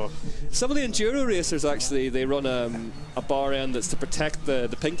anymore. Some of the enduro racers actually, they run a bar end that's to protect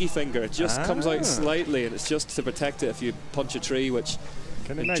the pinky finger. It just comes out slightly, and it's just to protect it if you punch a tree, which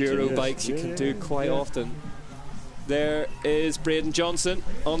enduro bikes you can do quite often. There is Braden Johnson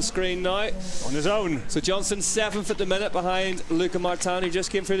on screen now. On his own. So Johnson's 7th at the minute behind Luca Martin, who just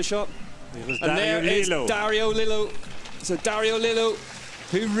came through the shop. And there is Dario Lillo. So Dario Lillo,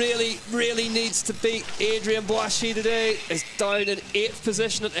 who really needs to beat Adrien Boissy today, is down in 8th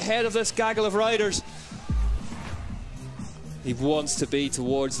position at the head of this gaggle of riders. He wants to be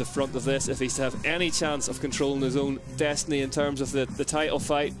towards the front of this if he's to have any chance of controlling his own destiny in terms of the title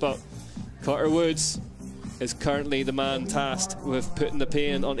fight, but Carter Woods is currently the man tasked with putting the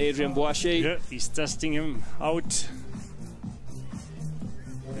pain on Adrien Boissy. Yeah, he's testing him out.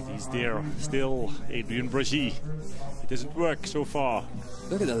 And he's there still, Adrien Boissy. It doesn't work so far.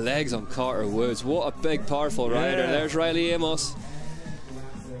 Look at the legs on Carter Woods. What a big, powerful rider. There's Riley Amos.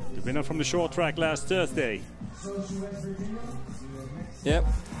 The winner from the short track last Thursday. Yep.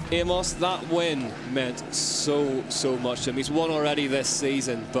 Amos, that win meant so much to him. He's won already this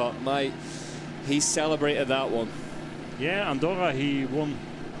season, but he celebrated that one. Yeah, Andorra, he won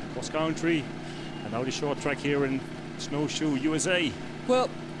cross country, and now the short track here in Snowshoe, USA. Well,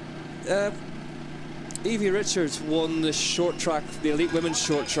 Evie Richards won the short track, the elite women's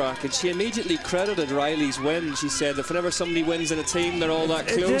short track, and she immediately credited Riley's win. She said that whenever somebody wins in a team, they're all that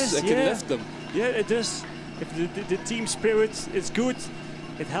close, it can lift them. Yeah, it does. If the team spirit is good,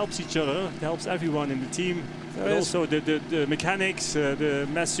 it helps each other, it helps everyone in the team, but also the mechanics, the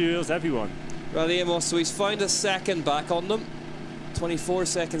masseurs, everyone. Riley Amos, so he's found a second back on them. 24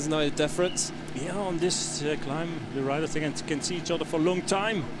 seconds now the difference. Yeah, on this climb, the riders can see each other for a long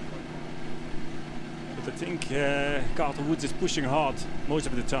time. But I think Carter Woods is pushing hard most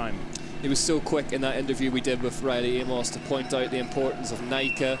of the time. He was so quick in that interview we did with Riley Amos to point out the importance of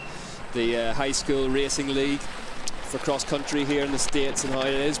NICA, the high school racing league. for cross country here in the States and how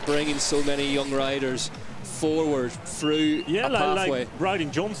it is bringing so many young riders forward through a pathway. Like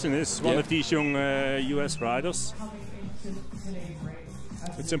Bryden Johnson is one of these young US riders.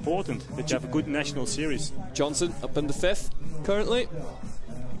 It's important that you have a good national series. Johnson up in the 5th currently.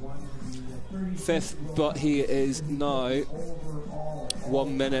 5th, but he is now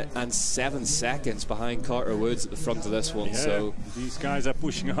 1 minute and 7 seconds behind Carter Woods at the front of this one. Yeah, so these guys are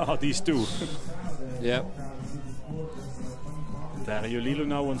pushing hard, these two. Yeah. Dario Lilo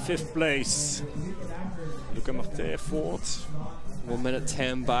now on 5th place. Luca Martin 4th. 1 minute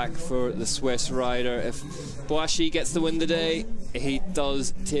 10 back for the Swiss rider. If Boashi gets the win today, he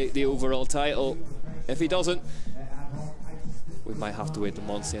does take the overall title. If he doesn't, we might have to wait to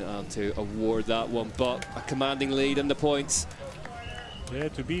Mont Saint Anne to award that one. But a commanding lead in the points. Yeah,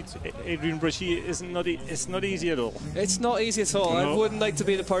 to beat Adrian Brachy is not easy at all. It's not easy at all. No. I wouldn't like to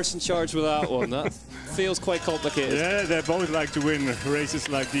be the person charged with that one. That feels quite complicated. Yeah, they both like to win races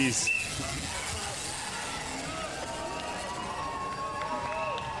like these.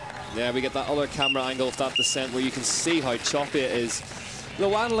 Yeah, we get that other camera angle of that descent where you can see how choppy it is.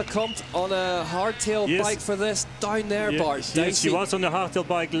 Loane Lecomte on a hardtail bike for this, down there, Bart. She was on the hardtail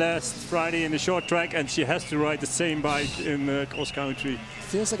bike last Friday in the short track, and she has to ride the same bike in cross country.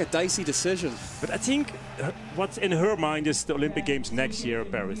 Feels like a dicey decision. But I think what's in her mind is the Olympic Games next year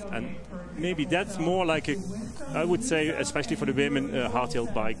in Paris, and maybe that's more like a, I would say, especially for the women,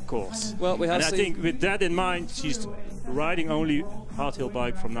 hardtail bike course. Well, we have and I think with that in mind, she's riding only hardtail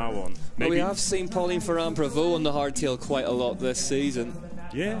bike from now on. Well, we have seen Pauline Ferrand-Prévot on the hardtail quite a lot this season.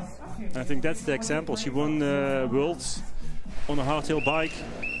 Yeah, I think that's the example. She won Worlds on a hardtail bike,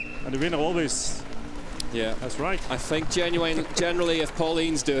 and the winner always. Yeah, that's right. I think generally, if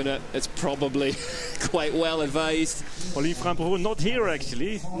Pauline's doing it, it's probably quite well advised. Pauline Ferrand-Prévot not here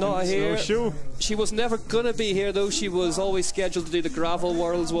actually. Not here. Snowshoe. She was never going to be here though. She was always scheduled to do the gravel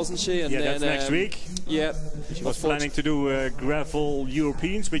worlds, wasn't she? And yeah, then, that's next week. Yeah. She was planning to do gravel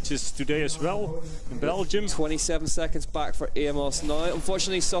Europeans, which is today as well in Belgium. 27 seconds back for Amos now.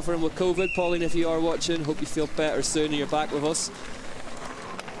 Unfortunately, suffering with COVID. Pauline, if you are watching, hope you feel better soon and you're back with us.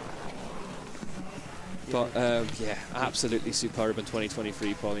 But yeah, absolutely superb in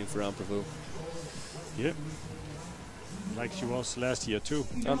 2023, Pauline Ferrand-Prévot. Yeah, like she was last year too.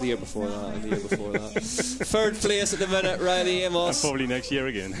 And the year before that, and the year before that. 3rd place at the minute, Riley Amos. And probably next year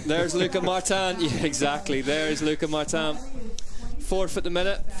again. There's Luca Martin. Yeah, exactly. There's Luca Martin. 4th at the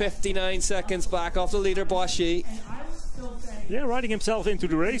minute, 59 seconds back off the leader, Boashi. Yeah, riding himself into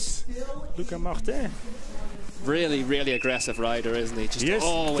the race. Luca Martin. Really, really aggressive rider, isn't he? Just yes,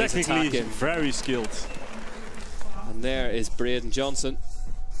 always technically attacking. Very skilled. And there is Braden Johnson.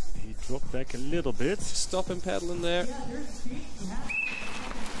 He dropped back a little bit. Stopping pedaling there.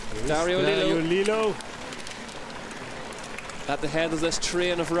 Dario Lilo at the head of this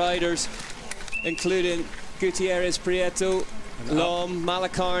train of riders, including Gutierrez Prieto, Lom,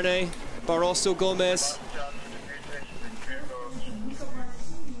 Malacarne, Barroso Gomez.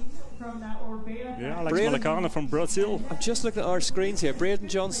 Yeah, Alex Malacarne from Brazil. I'm just looking at our screens here. Braden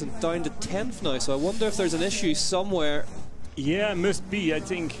Johnson down to 10th now, so I wonder if there's an issue somewhere. Yeah, must be, I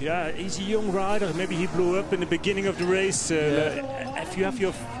think. Yeah, he's a young rider. Maybe he blew up in the beginning of the race. If you have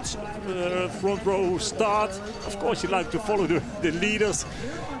your front row start, of course you like to follow the leaders.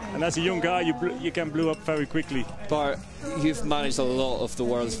 And as a young guy, you can blow up very quickly. Bart, you've managed a lot of the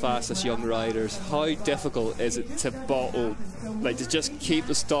world's fastest young riders. How difficult is it to bottle, like to just keep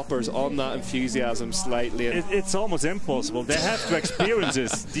the stoppers on that enthusiasm slightly? It's almost impossible. They have to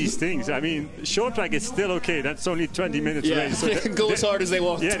experience these things. I mean, short track is still okay. That's only 20 minutes race. So they can go as hard as they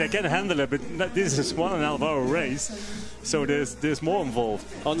want. Yeah, they can handle it, but this is 1.5 hour race. So there's more involved.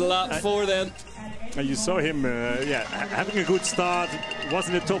 On the lap 4 then. And you saw him, having a good start. Was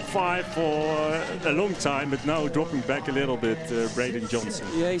in the top 5 for a long time, but now dropping back a little bit. Braden Johnson.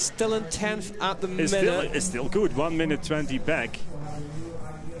 Yeah, he's still in 10th at the minute. It's still good. 1 minute 20 back.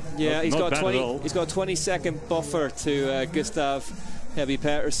 Yeah, he's got 20. He's got a 20-second buffer to Gustav Heavy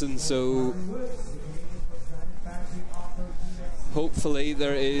Peterson. So hopefully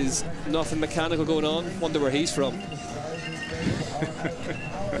there is nothing mechanical going on. Wonder where he's from.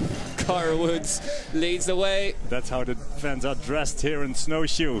 Carter Woods leads the way. That's how the fans are dressed here in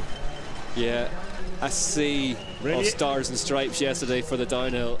Snowshoe. Yeah, a sea of stars and stripes yesterday for the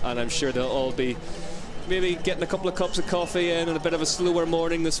downhill, and I'm sure they'll all be maybe getting a couple of cups of coffee in and a bit of a slower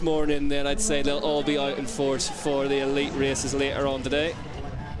morning this morning. Then I'd say they'll all be out in force for the elite races later on today.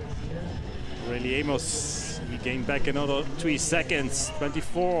 Really Amos He gained back another 3 seconds.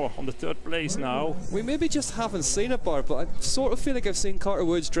 24 on the 3rd place now. We maybe just haven't seen it, Bart, but I sort of feel like I've seen Carter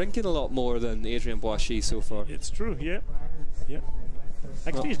Woods drinking a lot more than Adrien Boissy so far. It's true, yeah. Yeah.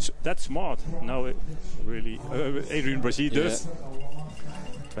 Actually, that's smart. Now, really, Adrien Boissy does.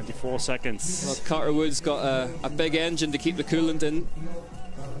 24 seconds. Well, Carter Woods got a big engine to keep the coolant in.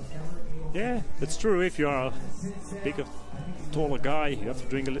 Yeah, it's true. If you are a bigger, taller guy, you have to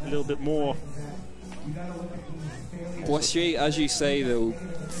drink a little bit more. Boissy, as you say, though,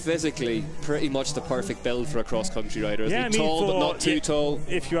 physically pretty much the perfect build for a cross-country rider. Yeah, tall, but not too tall.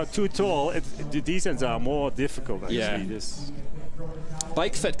 If you are too tall, the descents are more difficult, actually. Yeah. This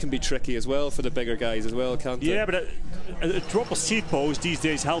bike fit can be tricky as well for the bigger guys as well, can't it? Yeah, but a proper seat post these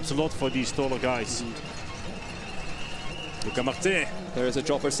days helps a lot for these taller guys. Luca Martin. There is a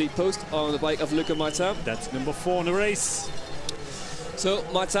dropper seat post on the bike of Luca Martin. That's number 4 in the race. So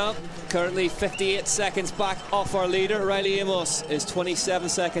Martin currently 58 seconds back off our leader. Riley Amos is 27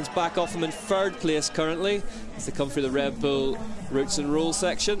 seconds back off him in 3rd place currently as they come through the Red Bull Roots and Roll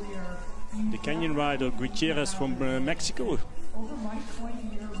section. The Kenyan rider Gutierrez from Mexico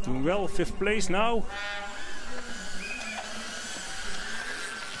doing well, 5th place now.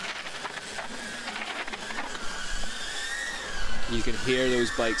 You can hear those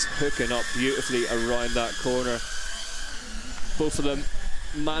bikes hooking up beautifully around that corner. Both of them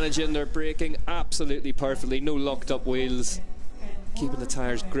managing their braking absolutely perfectly. No locked up wheels, keeping the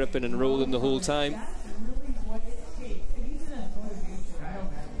tyres gripping and rolling the whole time.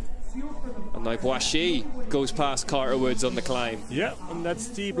 And now Boissy goes past Carter Woods on the climb. Yeah, and that's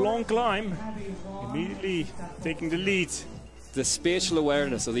the long climb. Immediately taking the lead. The spatial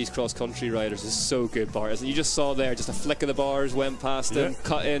awareness of these cross-country riders is so good, Bart. As you just saw there, just a flick of the bars, went past him,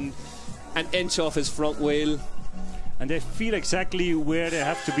 cut in an inch off his front wheel. And they feel exactly where they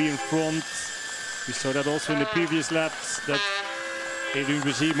have to be in front. We saw that also in the previous laps, that Adrien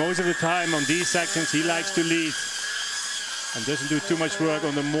Boissy, most of the time on these sections, he likes to lead and doesn't do too much work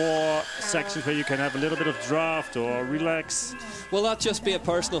on the more sections where you can have a little bit of draft or relax. Will that just be a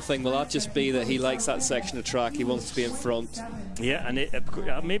personal thing? Will that just be that he likes that section of track, he wants to be in front? Yeah,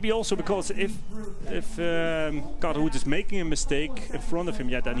 and maybe also because if Carter Woods is making a mistake in front of him,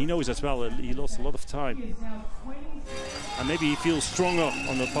 then he knows as well he lost a lot of time. And maybe he feels stronger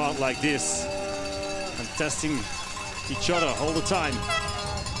on a part like this and testing each other all the time.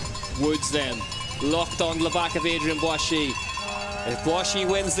 Woods then locked on the back of Adrien Boissy. If Boissy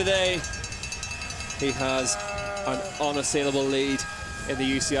wins today, he has an unassailable lead in the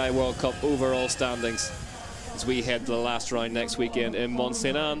UCI World Cup overall standings as we head to the last round next weekend in Mont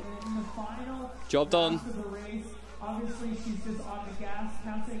Saint Anne. Job done.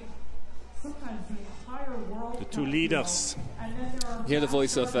 The 2 leaders. You hear the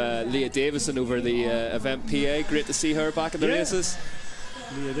voice of Leah Davidson over the event PA. Great to see her back in the races.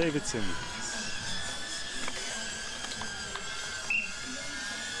 Leah Davidson.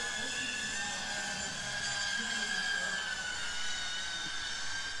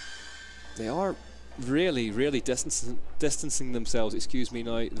 They are really distancing themselves, excuse me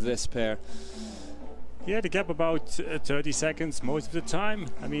now, this pair. Yeah, the gap about 30 seconds most of the time.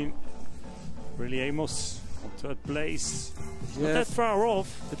 I mean, really Amos on 3rd place. Not that far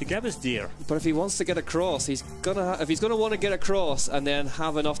off, but the gap is there. But if he wants to get across, if he's gonna want to get across and then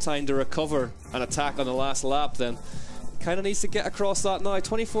have enough time to recover and attack on the last lap, then kind of needs to get across that now.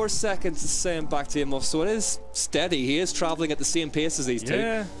 24 seconds is saying back to Amos, so it is steady. He is traveling at the same pace as these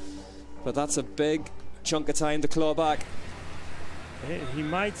two. But that's a big chunk of time to claw back. He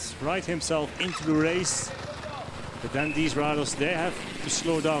might ride himself into the race, but then these riders, they have to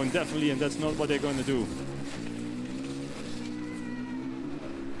slow down, definitely, and that's not what they're going to do.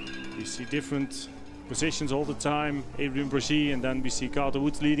 You see different positions all the time, Adrien Boissy, and then we see Carter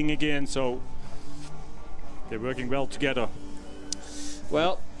Woods leading again, so they're working well together.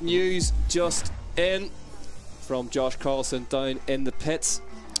 Well, news just in from Josh Carlson down in the pits.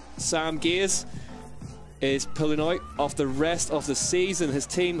 Sam Gaze is pulling out of the rest of the season. His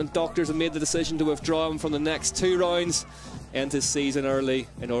team and doctors have made the decision to withdraw him from the next 2 rounds, end his season early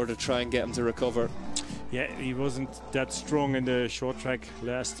in order to try and get him to recover. Yeah, he wasn't that strong in the short track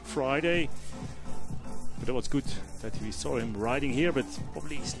last Friday, but it was good that we saw him riding here, but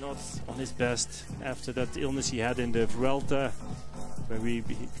probably he's not on his best after that illness he had in the Vuelta, where he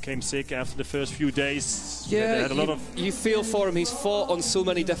became sick after the first few days. Yeah, had a lot of you feel for him. He's fought on so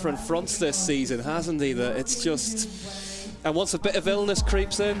many different fronts this season, hasn't he? That it's just, and once a bit of illness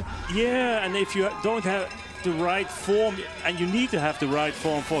creeps in. Yeah, and if you don't have the right form, and you need to have the right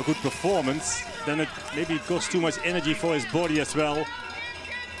form for a good performance, then maybe it costs too much energy for his body as well.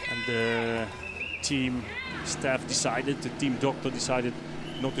 And team staff decided, the team doctor decided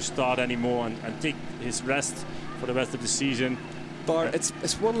not to start anymore and take his rest for the rest of the season. Bart,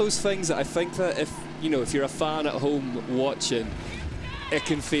 it's one of those things that I think that if you're a fan at home watching, it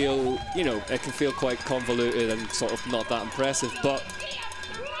can feel quite convoluted and sort of not that impressive. But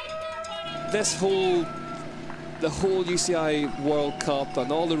the whole UCI World Cup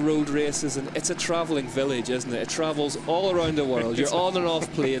and all the road races, and it's a travelling village, isn't it? It travels all around the world. You're on and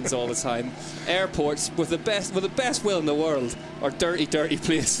off planes all the time. Airports with the best will in the world are dirty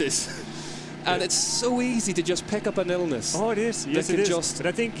places. And it's so easy to just pick up an illness. Oh, it is. Yes, it is. But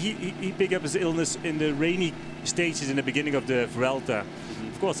I think he picked up his illness in the rainy stages in the beginning of the Vuelta.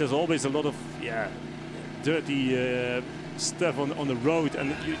 Of course, there's always a lot of dirty stuff on the road,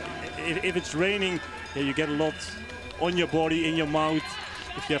 and if it's raining, you get a lot on your body, in your mouth,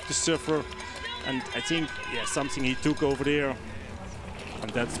 if you have to suffer. And I think something he took over there, and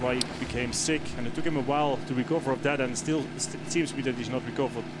that's why he became sick, and it took him a while to recover of that, and still it seems to me that he's not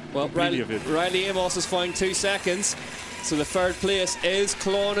recovered completely of it. Riley Amos has found 2 seconds, so the third place is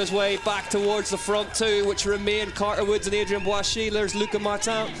clawing his way back towards the front two, which remain Carter Woods and Adrien Boissy. There's Luca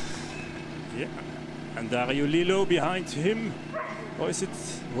Martin. Yeah, and Dario Lillo behind him. Or is it?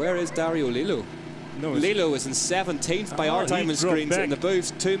 Where is Dario Lillo? No, Lillo is in 17th by our time and screens in the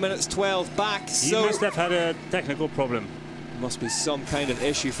booth. 2 minutes 12 back. He must have had a technical problem. Must be some kind of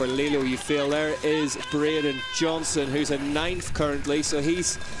issue for Lillo, you feel. There is Braden Johnson, who's in 9th currently, so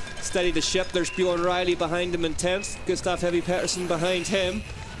he's steadied the ship. There's Bjorn Riley behind him in 10th. Gustav Heavy Pettersson behind him.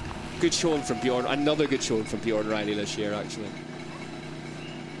 Good showing from Bjorn. Another good showing from Bjorn Riley this year, actually.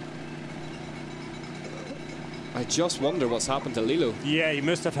 I just wonder what's happened to Lillo. Yeah, he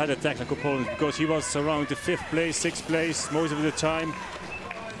must have had a technical problem because he was around the 5th place, 6th place most of the time.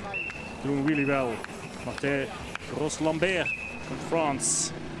 Doing really well. Martin Ross-Lambert from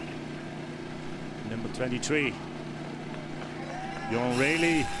France. Number 23. Bjorn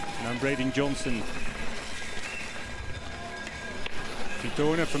Riley and Braden Johnson.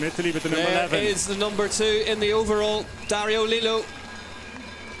 Fitone from Italy with the number 11. There is the number 2 in the overall, Dario Lillo.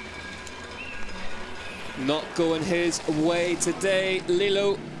 Not going his way today,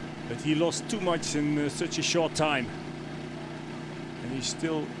 Lillo. But he lost too much in such a short time. And he's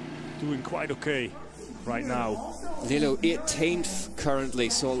still doing quite okay right now. Lillo 18th currently,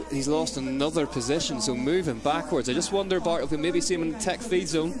 so he's lost another position, so moving backwards. I just wonder, Bart, if we maybe see him in the tech feed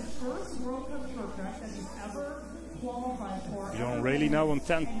zone. Bjorn Riley now on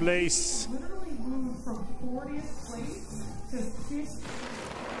 10th place.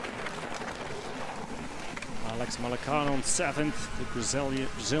 Alex Malacano on 7th, the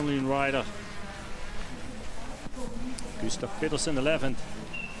Brazilian rider. Gustav Pedersen 11th.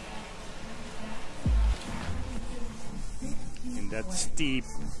 In that steep,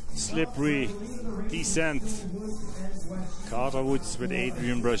 slippery descent, Carter Woods with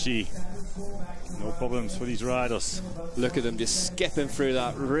Adrien Boissy. No problems for these riders. Look at them just skipping through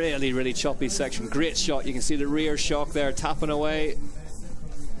that really choppy section. Great shot. You can see the rear shock there tapping away.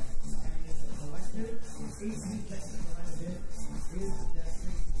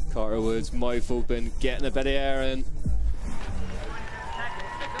 Carter Woods, mouth open, getting a bit of air in.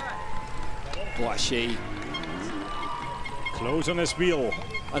 Boissy. Close on his wheel.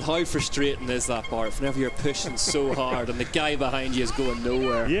 And how frustrating is that, Bart, whenever you're pushing so hard and the guy behind you is going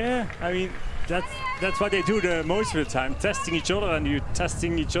nowhere? Yeah, I mean, that's what they do the most of the time, testing each other, and you're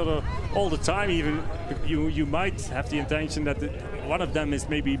testing each other all the time. Even you might have the intention that one of them is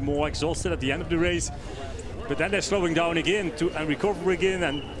maybe more exhausted at the end of the race, but then they're slowing down again and recover again,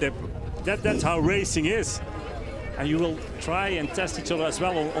 and that's how racing is. And you will try and test each other as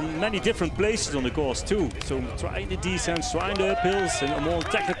well on many different places on the course too. So trying the descents, trying the uphills and more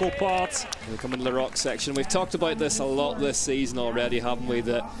technical parts. We come into the rock section. We've talked about this a lot this season already, haven't we?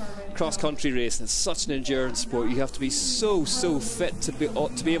 That cross-country racing is such an endurance sport. You have to be so fit to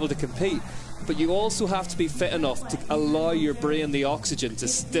be able to compete. But you also have to be fit enough to allow your brain the oxygen to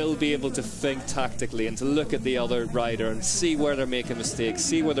still be able to think tactically and to look at the other rider and see where they're making mistakes,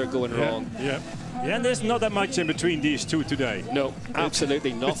 see where they're going wrong. Yeah, and there's not that much in between these two today. No,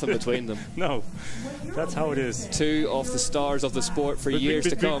 absolutely nothing between them. No, that's how it is. Two of the stars of the sport for years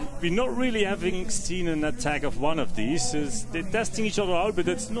to come. We're not really having seen an attack of one of these. They're testing each other out, but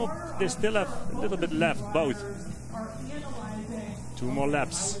it's not. They still have a little bit left, both. 2 more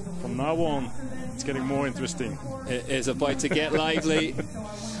laps. From now on, it's getting more interesting. It is about to get lively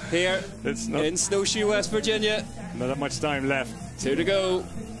here in Snowshoe, West Virginia. Not that much time left. 2 to go.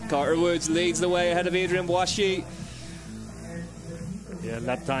 Carter Woods leads the way ahead of Adrien Boissy. Yeah,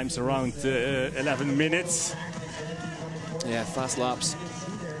 lap times around 11 minutes. Yeah, fast laps.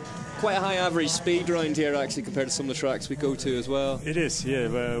 quite a high average speed round here, actually, compared to some of the tracks we go to as well. It is,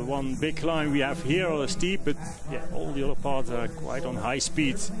 yeah. One big climb we have here are steep, but yeah, all the other parts are quite on high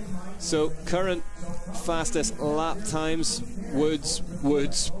speed. So current fastest lap times: Woods,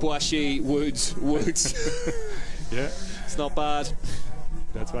 Boishy, Woods. Yeah, it's not bad.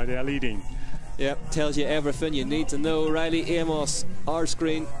 That's why they are leading. Yep, tells you everything you need to know. Riley Amos, our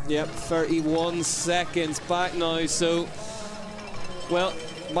screen. Yep, 31 seconds back now. So, well,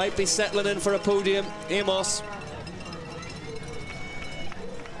 might be settling in for a podium. Amos.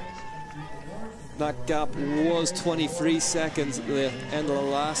 That gap was 23 seconds at the end of the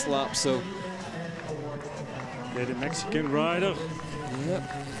last lap. So, yeah, the Mexican rider. Yep.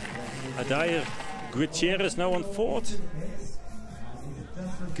 Adair Gutierrez now on fourth.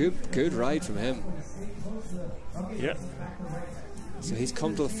 Good ride from him. Yeah. So he's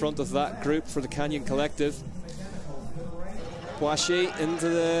come to the front of that group for the Canyon Collective. Boishy into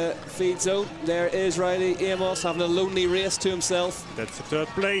the feed zone. There is Riley Amos having a lonely race to himself. That's the third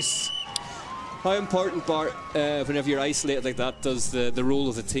place. How important, Bart, whenever you're isolated like that, does the role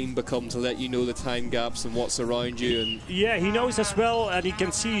of the team become to let you know the time gaps and what's around you? And yeah, he knows as well, and he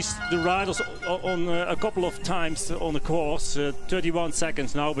can see the riders on a couple of times on the course. 31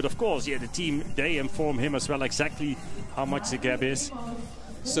 seconds now, but of course, yeah, the team, they inform him as well exactly how much the gap is.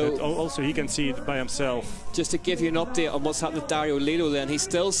 So but also he can see it by himself. Just to give you an update on what's happened with Dario Lelo, then he's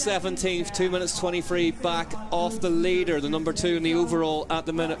still 17th, 2 minutes 23 back off the leader, the number 2 in the overall at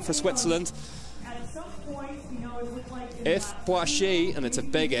the minute for Switzerland. If Boishy, and it's a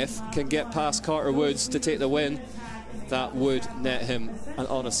big if, can get past Carter Woods to take the win, that would net him an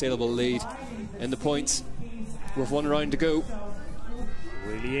unassailable lead in the points with 1 round to go.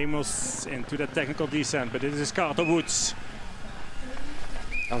 Really Amos into the technical descent, but it is Carter Woods.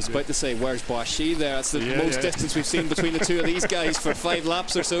 I was about to say, where's Boishy there? That's the most distance we've seen between the two of these guys for 5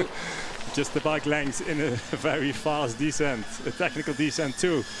 laps or so. Just the bike length in a very fast descent, a technical descent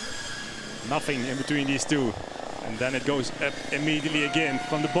too. Nothing in between these two. And then it goes up immediately again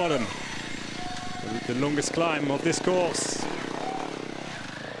from the bottom. The longest climb of this course.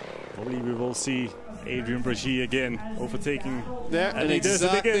 Probably we will see Adrian Bragi again overtaking. There, and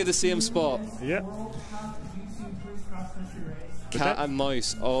exactly the same spot. Yeah. Cat and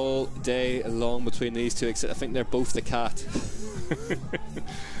mouse all day long between these two, except I think they're both the cat.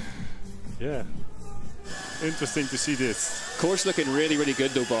 Yeah. Interesting to see this. Course looking really, really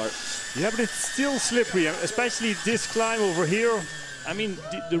good though, Bart. Yeah, but it's still slippery, especially this climb over here. I mean,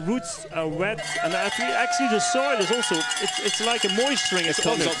 the roots are wet, and actually the soil is also, it's like a moisturing. It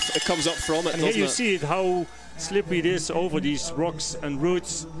comes up from it, and here you see it, how slippery it is over these rocks and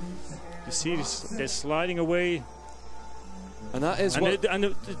roots. You see this, they're sliding away. And that is and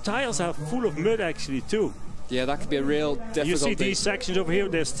the tires are full of mud actually too. Yeah, that could be a real difficulty. You see these sections over here,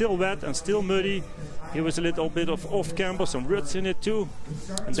 they're still wet and still muddy. Here was a little bit of off-camber, some roots in it too,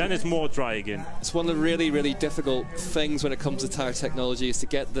 and then it's more dry again. It's one of the really, really difficult things when it comes to tyre technology is to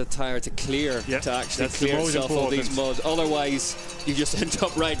get the tyre to clear, to actually clear itself all these mud. Otherwise, you just end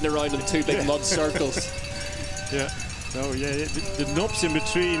up riding around in 2 big mud circles. Yeah. No, yeah, the knobs in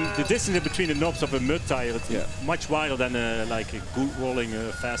between, the distance in between the knobs of a mud tyre is much wider than like a good rolling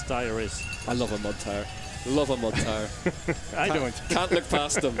fast tyre is. I love a mud tyre. Love a mud tyre. Can't look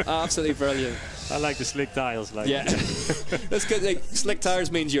past them. Absolutely brilliant. I like the slick tyres. Like that's good. Like, slick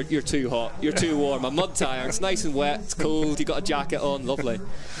tyres means you're too hot, you're too warm. A mud tyre, it's nice and wet, it's cold. You got a jacket on, lovely,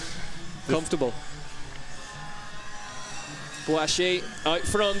 comfortable. Boishy out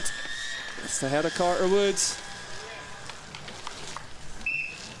front. It's the head of Carter Woods.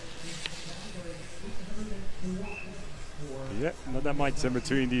 Yeah, not that much in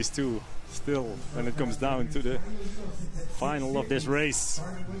between these two. Still, when it comes down to the final of this race.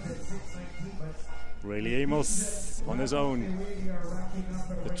 Riley Amos on his own,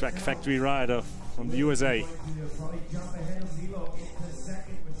 the track factory rider from the USA.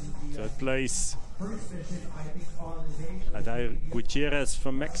 Third place, Adair Gutierrez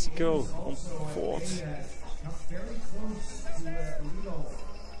from Mexico on fourth.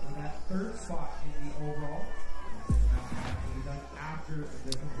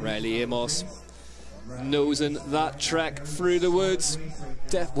 Riley Amos nosing that track through the woods.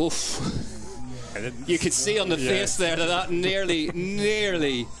 You could see on the face there that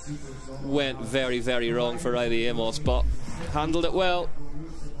nearly went very, very wrong for Riley Amos, but handled it well.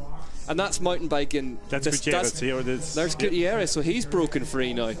 And that's mountain biking. That's Gutierrez here. There's Gutierrez, so he's broken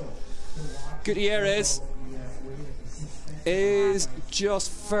free now. Gutierrez is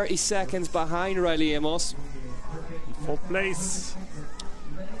just 30 seconds behind Riley Amos. Fourth place.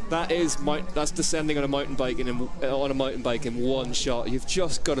 That's descending on a mountain bike in one shot. You've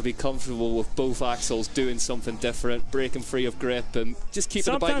just got to be comfortable with both axles doing something different, breaking free of grip, and just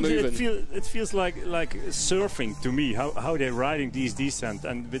keeping the bike moving. Sometimes it feels like surfing to me, how they're riding these descent,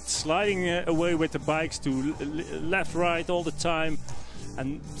 and with sliding away with the bikes to left, right all the time,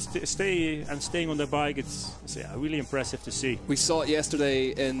 and staying on their bike. It's really impressive to see. We saw it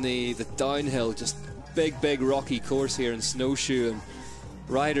yesterday in the downhill, just big rocky course here in Snowshoe, and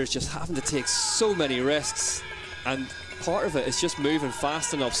riders just having to take so many risks, and part of it is just moving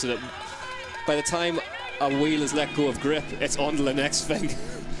fast enough so that by the time a wheel is let go of grip, it's on to the next thing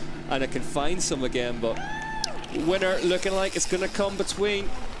and it can find some again. But winner looking like it's going to come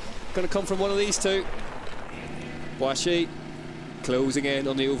from one of these two. Boishy closing in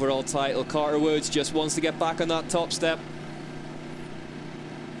on the overall title. Carter Woods just wants to get back on that top step.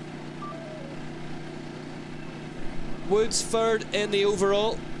 Woods third in the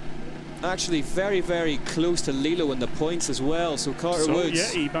overall. Actually very close to Lilo in the points as well. So Carter Woods.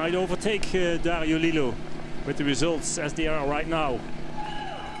 Yeah, he might overtake Dario Lilo with the results as they are right now.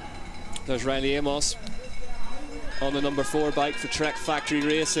 There's Riley Amos on the number 4 bike for Trek Factory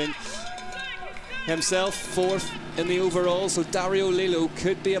Racing. Himself fourth in the overall. So Dario Lilo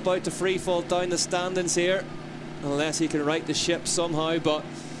could be about to free fall down the standings here, unless he can right the ship somehow. But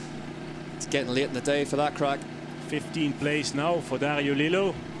it's getting late in the day for that crack. 15th place now for Dario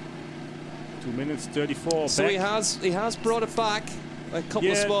Lilo. 2 minutes 34. So he has brought it back a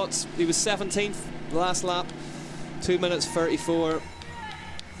couple of spots. He was 17th last lap. 2 minutes 34.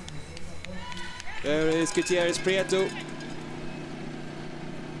 There is Gutierrez Prieto.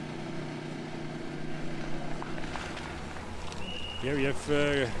 Here we have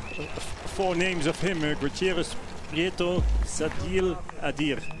 4 names of him: Gutierrez Prieto, Sadil,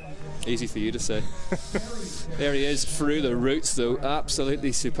 Adir. Easy for you to say. There he is through the roots though.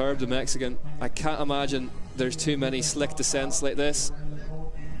 Absolutely superb, the Mexican. I can't imagine there's too many slick descents like this.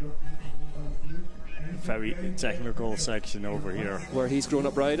 Very technical section over here. Where he's grown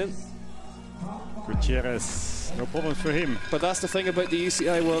up riding. Gutierrez, no problems for him. But that's the thing about the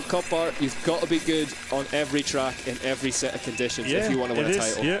UCI World Cup, Bart. You've got to be good on every track in every set of conditions if you want to win a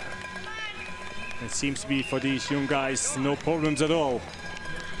title. Yeah. It seems to be for these young guys no problems at all.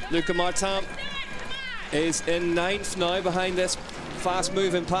 Luca Martin is in 9th now behind this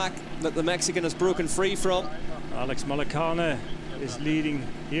fast-moving pack that the Mexican has broken free from. Alex Malacane is leading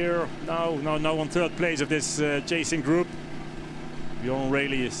here now on 3rd place of this chasing group. Bjorn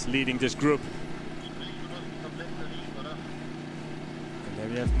Rayleigh is leading this group. And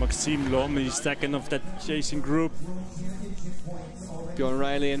then we have Maxime Lom, he's 2nd of that chasing group. Bjorn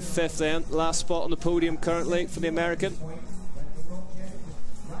Riley in 5th then, last spot on the podium currently for the American.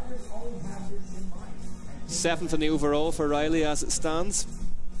 7th in the overall for Riley as it stands.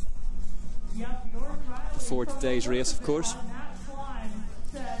 Before today's race, of course.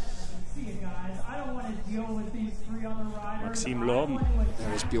 Maxime Lom.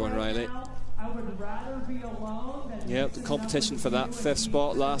 There's Bjorn Riley. Yep, the competition for that 5th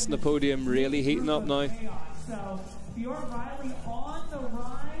spot, last in the podium, really heating up now.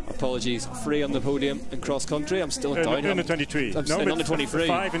 Apologies, 3 on the podium in cross country. I'm still in downhill. Under 23. I'm still in under 23.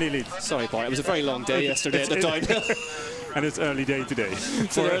 5 in elite. Sorry, Bart. It was a very long day yesterday at the downhill. And it's early day today.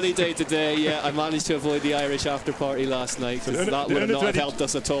 It's an early day today, yeah. I managed to avoid the Irish after party last night, because that would not have helped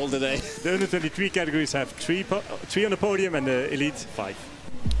us at all today. The under 23 categories have 3 on the podium and the elite 5.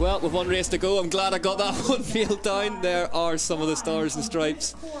 Well, with 1 race to go, I'm glad I got that one nailed down. There are some of the stars and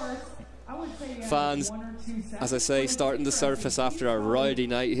stripes. Fans, as I say, starting to surface after a rowdy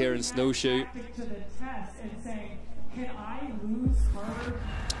night here in Snowshoe.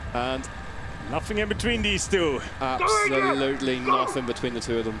 And nothing in between these two. Absolutely nothing between the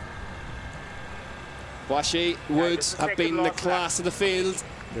two of them. Boishy, Woods have been the class of the field.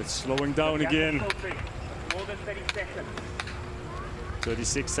 It's slowing down again.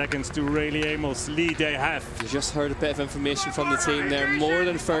 36 seconds to Rayleigh Amos lead they have. You just heard a bit of information from the team there. More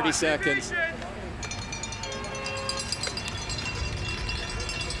than 30 seconds.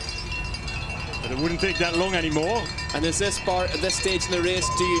 But it wouldn't take that long anymore. And is this part at this stage in the race,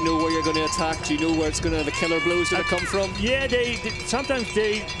 do you know where you're going to attack? Do you know where it's going to, the killer blows going to come from? Yeah, sometimes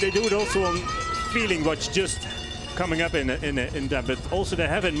they do it also on feeling what's just coming up in them, but also they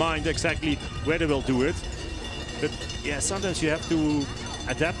have in mind exactly where they will do it. But yeah, sometimes you have to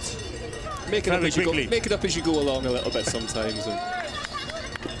adapt. Make it up as you go along a little bit sometimes. And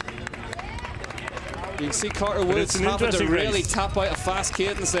you can see Carter Woods having to really tap out a fast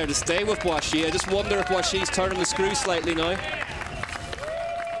cadence there to stay with Boishy. I just wonder if Boishy's turning the screw slightly now.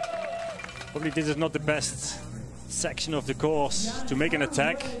 Probably this is not the best section of the course to make an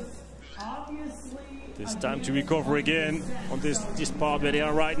attack. It's time to recover again on this part where they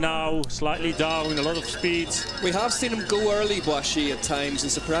are right now, slightly down, a lot of speed. We have seen him go early, Boishy, at times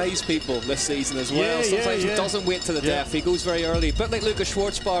and surprise people this season as well. Sometimes he doesn't wait to the death, he goes very early. A bit like Lucas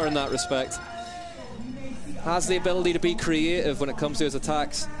Schwarzbauer in that respect. Has the ability to be creative when it comes to his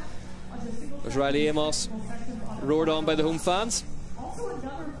attacks. There's Riley Amos, roared on by the home fans.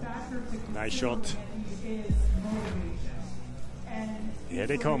 Nice shot. Here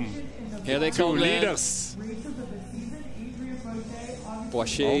they come. Here they come, leaders.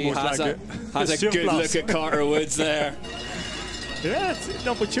 Boishy has a good look at Carter Woods there. Yeah, it's an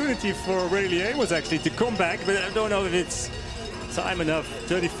opportunity for Riley Amos actually to come back, but I don't know if it's time enough.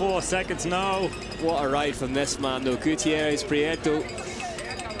 34 seconds now. What a ride from this man though. Gutierrez Prieto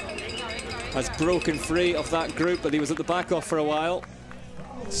has broken free of that group, but he was at the back off for a while.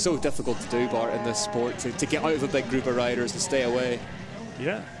 So difficult to do, Bart, in this sport, to get out of a big group of riders and stay away.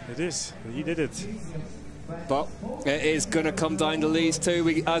 Yeah, it is. He did it. But it is going to come down to these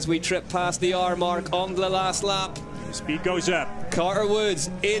two as we trip past the R mark on the last lap. The speed goes up. Carter Woods,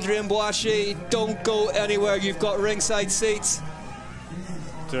 Adrien Boishy, don't go anywhere. You've got ringside seats.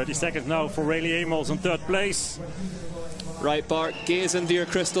 30 seconds now for Riley Amos in third place. Right, Bart, gaze into your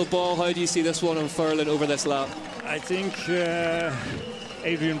crystal ball. How do you see this one unfurling over this lap? I think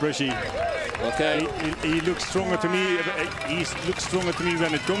Adrien Boishy. Okay. He looks stronger to me. He looks stronger to me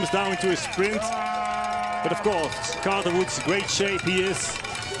when it comes down to a sprint. But of course, Carter Woods, great shape he is.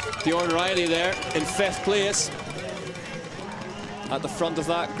 Bjorn Riley there in 5th place at the front of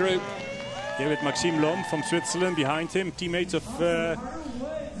that group. Here with Maxime Lhomme from Switzerland behind him, teammates of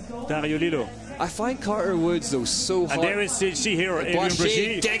Dario Lillo. I find Carter Woods though so hard. And there is, see here, Adrien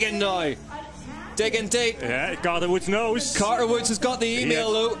Boishy digging now. Digging deep. Yeah, Carter Woods knows. Carter Woods has got the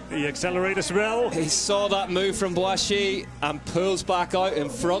email though. He accelerates as well. He saw that move from Boishy and pulls back out in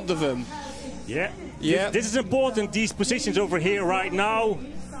front of him. Yeah. Yeah. This is important, these positions over here right now.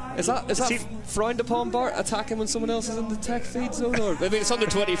 Is that frowned upon, Bart, attacking when someone else is in the tech feed zone? Or, I mean, it's under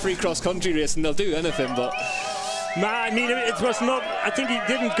 23 cross-country race and they'll do anything, but... Nah, I mean, it was not... I think he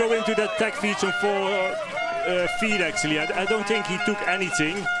didn't go into that tech feed zone for feed, actually. I don't think he took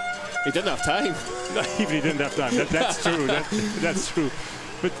anything. He didn't have time. No, he didn't have time. That's true. That's true.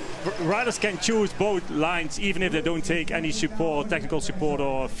 But riders can choose both lines, even if they don't take any support, technical support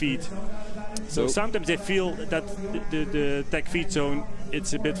or feed. So sometimes they feel that the tech feed zone,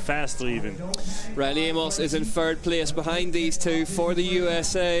 it's a bit faster even. Riley Amos is in 3rd place behind these two for the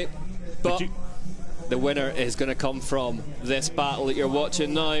USA. But the winner is going to come from this battle that you're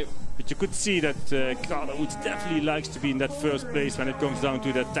watching now. But you could see that Carter Woods definitely likes to be in that 1st place when it comes down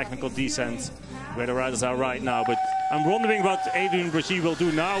to that technical descent, where the riders are right now. But I'm wondering what Adrien Boishy will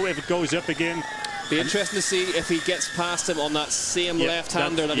do now if it goes up again. Be interesting to see if he gets past him on that same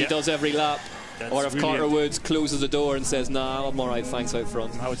left-hander that he does every lap. Or if Carter Woods closes the door and says, nah, I'm all right, thanks out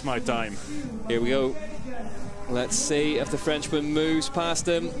front. Now it's my time. Here we go. Let's see if the Frenchman moves past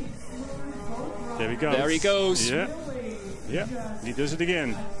him. There he goes. There he goes. Yeah, he does it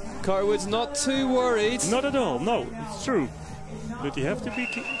again. Carter Woods not too worried. Not at all, no, it's true. But you have to be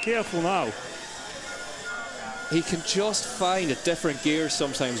careful now. He can just find a different gear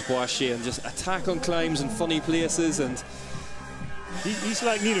sometimes, Boishy, and just attack on climbs in funny places. And he's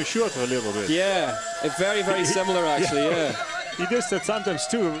like Nino Schurter a little bit. Yeah, very, very similar actually, yeah. He does that sometimes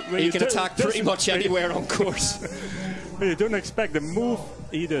too. When he can attack pretty much anywhere on course. When you don't expect the move,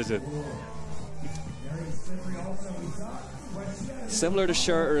 he does it. Similar to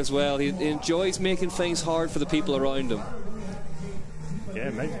Schurter as well, he enjoys making things hard for the people around him. Yeah,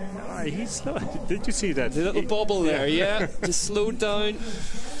 maybe. He's slow. Did you see that? The little bubble there, yeah. Just slowed down.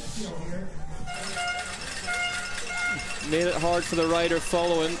 Made it hard for the rider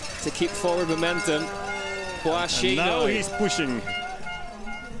following to keep forward momentum. Boishy now he's pushing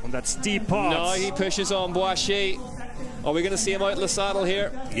on that steep part. Now he pushes on Boishy. Are we going to see him out in the saddle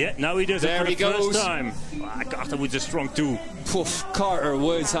here? Yeah, now he does it for the first time. Carter Woods is strong too. Poof, Carter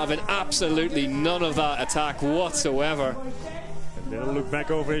Woods having absolutely none of that attack whatsoever. A little look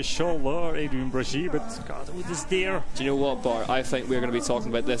back over his shoulder, Adrien Boishy, but Carter Woods is there. Do you know what, Bart? I think we're going to be talking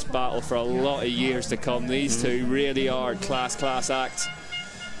about this battle for a lot of years to come. These two really are class acts.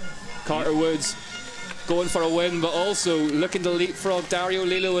 Carter Woods going for a win, but also looking to leapfrog Dario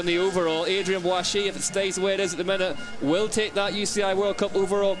Lillo in the overall. Adrien Boishy, if it stays the way it is at the minute, will take that UCI World Cup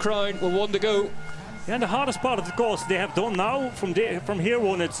overall crown with 1 to go. Yeah, and the hardest part of the course they have done now, from here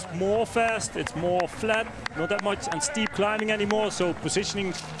on, it's more fast, it's more flat, not that much and steep climbing anymore, so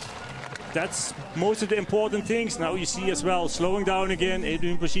positioning that's most of the important things. Now you see as well, slowing down again.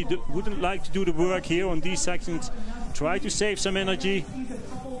 Adrian Brachy wouldn't like to do the work here on these sections. Try to save some energy.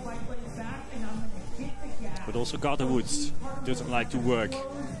 But also Carter Woods doesn't like to work.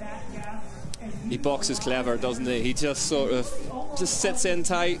 He boxes clever, doesn't he? He just sort of just sits in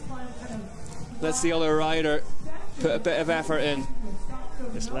tight, lets the other rider put a bit of effort in.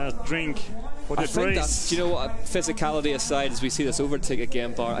 This last drink for this race. Do you know what, physicality aside, as we see this overtake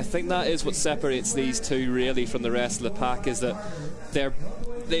again, Bart, I think that is what separates these two really from the rest of the pack, is that they're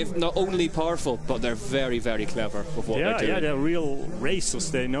not only powerful, but they're very, very clever with what they're doing. Yeah, they're real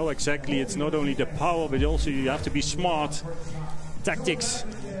racers. They know exactly. It's not only the power, but also you have to be smart. Tactics.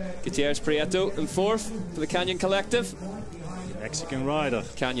 Gutierrez Prieto in fourth for the Canyon Collective. Mexican rider.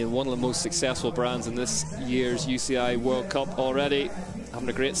 Canyon, one of the most successful brands in this year's UCI World Cup already. Having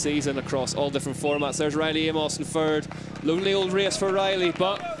a great season across all different formats. There's Riley Amos in third. Lonely old race for Riley,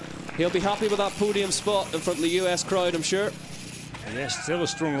 but he'll be happy with that podium spot in front of the US crowd, I'm sure. Yes, still a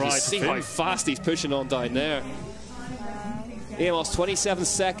strong ride. You see how fast he's pushing on down there. Amos 27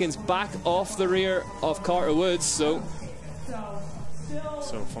 seconds back off the rear of Carter Woods, so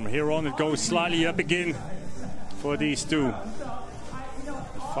from here on it goes slightly up again for these two.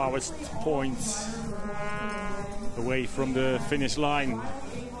 The farthest points away from the finish line.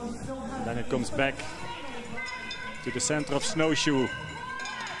 And then it comes back to the center of Snowshoe.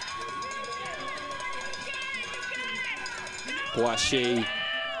 Boishy,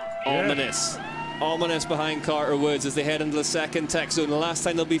 ominous. Ominous behind Carter Woods as they head into the second tech zone. The last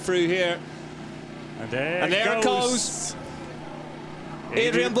time they'll be through here. And there it goes.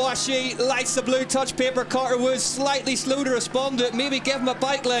 Adrian Boishy lights the blue touch paper. Carter Woods slightly slow to respond to it. Maybe give him a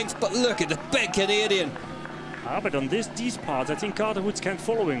bike length, but look at the big Canadian. But on these parts, I think Carter Woods can't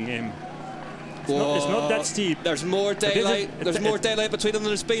follow him. It's not that steep. There's more daylight. There's more daylight between them than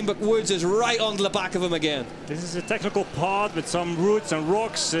there's been, but Woods is right onto the back of him again. This is a technical part with some roots and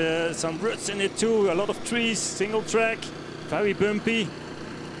rocks, some roots in it too. A lot of trees, single track, very bumpy.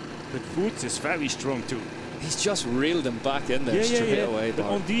 But Woods is very strong too. He's just reeled him back in there straight away. But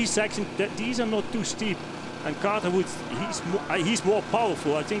on these sections, these are not too steep. And Carter Woods, he's more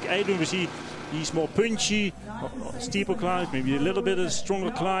powerful. I think Adrian Brachy, he's more punchy, steeper climbs, maybe a little bit of a stronger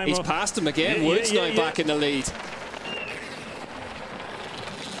climb. He's passed him again. Woods now back in the lead.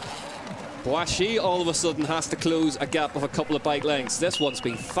 Boishy all of a sudden has to close a gap of a couple of bike lengths. This one's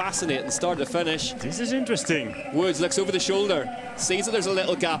been fascinating, start to finish. This is interesting. Woods looks over the shoulder, sees that there's a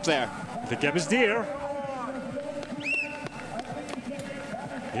little gap there. The gap is there.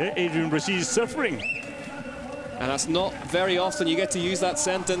 Yeah, Adrian Brachy is suffering. And that's not very often you get to use that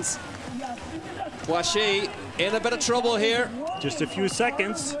sentence. Boishy in a bit of trouble here. Just a few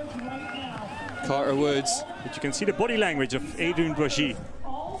seconds. Carter Woods. But you can see the body language of Adrian Brachy.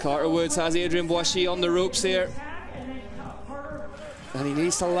 Carter Woods has Adrian Boishy on the ropes here. And he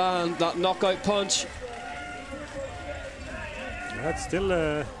needs to land that knockout punch. That's still,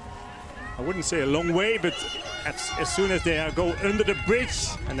 I wouldn't say a long way, but as soon as they go under the bridge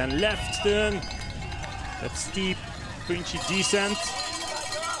and then left turn, that steep, punchy descent.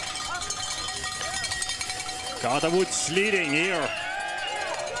 Carter Woods leading here.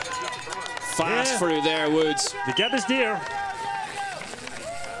 Fast through there, Woods. The gap is there.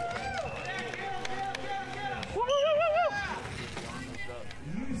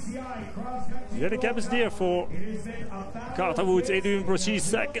 Yeah, the gap is there for Carter Woods. Adrian Brachy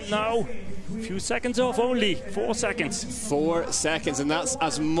second now. A few seconds off only. 4 seconds. 4 seconds, and that's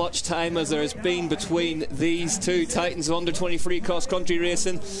as much time as there has been between these two titans of under 23 cross-country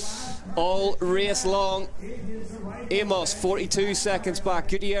racing all race long. Amos 42 seconds back.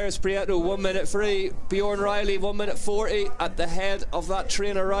 Gutierrez Prieto 1 minute 3. Bjorn Riley 1 minute 40 at the head of that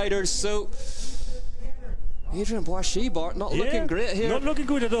train of riders. So Adrian Boishy, Bart, not looking great here. Not looking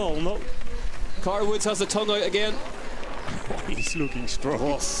good at all. No. Carter Woods has the tongue out again. He's looking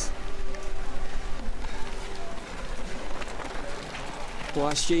strong.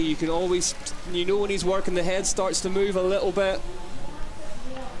 Boishy, you can always, you know when he's working, the head starts to move a little bit.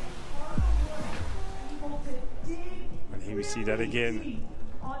 And here we see that again.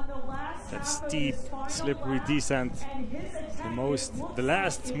 That steep, slippery descent. The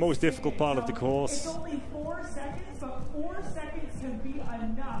last most difficult part of the course.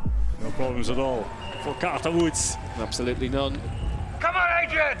 No problems at all for Carter Woods. Absolutely none. Come on,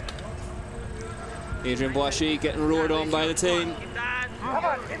 Adrian! Adrian Boishy getting roared on by the team.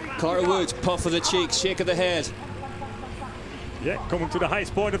 Carter Woods, puff of the cheeks, shake of the head. Yeah, coming to the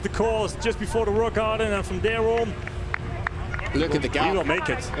highest point of the course just before the rock garden, and from there on, look at the gap. He will make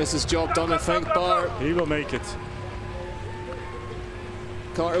it. This is job done, I think, Bart. He will make it.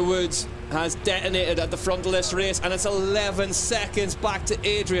 Carter Woods has detonated at the front of this race, and it's 11 seconds back to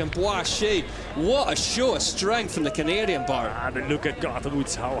Adrian Boischy. What a show of strength from the Canadian bar. But look at Carter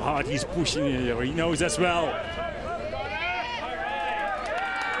Woods, how hard he's pushing here. He knows as well.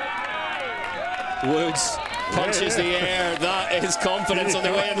 Woods punches the air. That is confidence on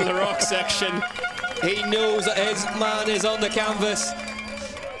the way into the rock section. He knows that his man is on the canvas.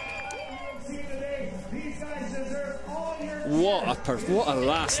 What a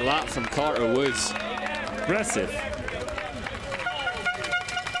last lap from Carter Woods. Impressive.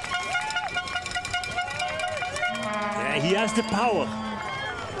 Yeah, he has the power.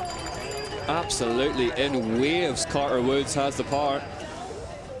 Absolutely in waves, Carter Woods has the power.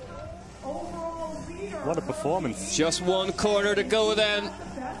 What a performance. Just one corner to go then.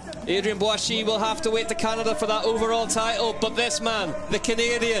 Adrian Boischy will have to wait to Canada for that overall title, but this man, the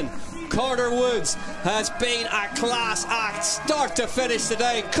Canadian, Carter Woods, has been a class act start to finish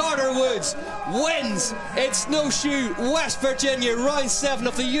today. Carter Woods wins in Snowshoe, West Virginia, round 7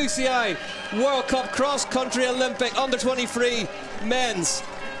 of the UCI World Cup Cross Country Olympic Under-23 men's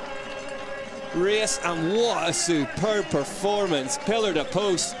race, and what a superb performance, pillar to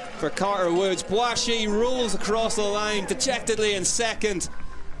post for Carter Woods. Boischy rolls across the line dejectedly in second.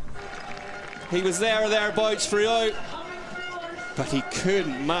 He was there or thereabouts throughout, but he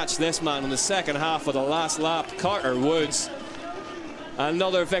couldn't match this man in the second half of the last lap. Carter Woods,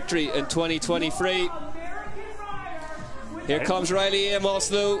 another victory in 2023. Here comes Riley Amos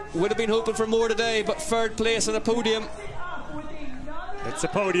though. Would have been hoping for more today, but third place on the podium. It's a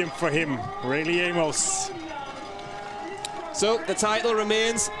podium for him, Riley Amos. So the title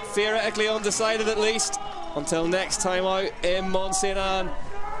remains theoretically undecided, at least until next time out in Mont Saint Anne.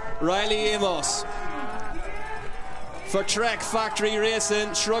 Riley Amos for Trek Factory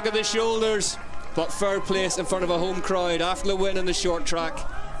Racing, shrug of the shoulders, but third place in front of a home crowd after the win in the short track.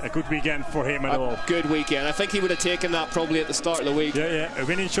 A good weekend for him at all. Good weekend. I think he would have taken that probably at the start of the week. Yeah, a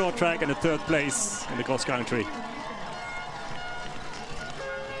win in short track and a third place in the cross country.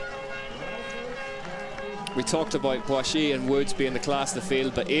 We talked about Boischy and Woods being the class of the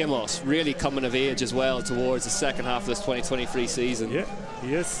field, but Amos really coming of age as well towards the second half of this 2023 season. Yeah,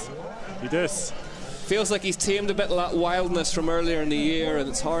 he is. He does. Feels like he's tamed a bit of that wildness from earlier in the year, and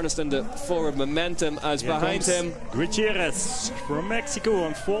it's harnessed into forward momentum as behind him. Gutierrez from Mexico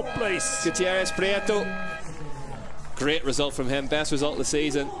on fourth place. Gutierrez Prieto. Great result from him, best result of the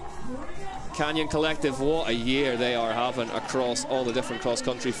season. Canyon Collective, what a year they are having across all the different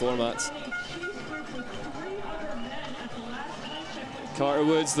cross-country formats. Carter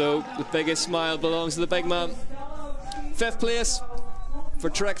Woods, though, the biggest smile belongs to the big man. Fifth place for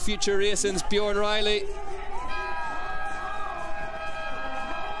Trek Future Racing's Bjorn Riley.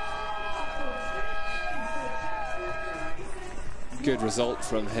 Good result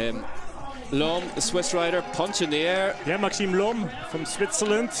from him. Lom, the Swiss rider, punch in the air. Yeah, Maxime Lom from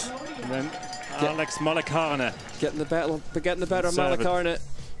Switzerland. And then Alex Malacarne. Getting the better of Malacarne,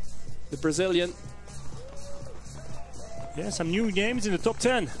 the Brazilian. Yeah, some new names in the top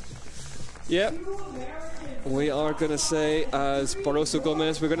 10. Yep. We are going to say, as Barroso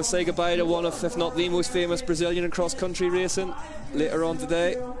Gomez, we're going to say goodbye to one of, if not the most famous Brazilian in cross-country racing later on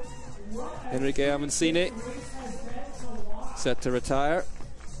today. Henrique Amancini, set to retire.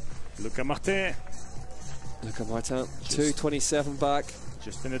 Luca Martin. 2:27 back.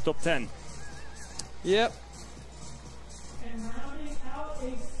 Just in the top 10. Yep. And rounding out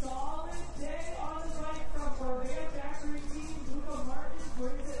a solid day on the bike from Corvette Factory team, Luca Martin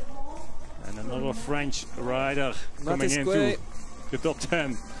brings it home. And another French rider coming into the top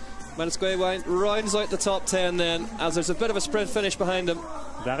 10. Manisque rounds out the top 10 then, as there's a bit of a sprint finish behind him.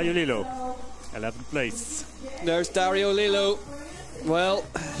 Dario Lillo, 11th place. There's Dario Lillo. Well,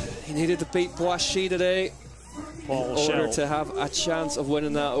 he needed to beat Boischy today in order to have a chance of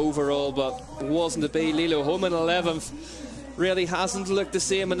winning that overall, but it wasn't to be. Lillo home in 11th. Really hasn't looked the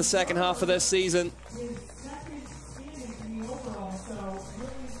same in the second half of this season.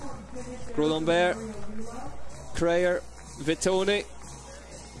 Grolambert, Creyer, Vitoni.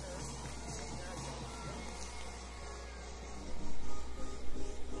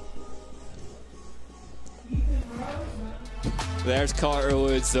 There's Carter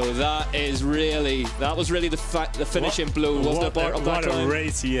Woods, though. That was really the finishing blow, wasn't it, Bart, on that climb? What a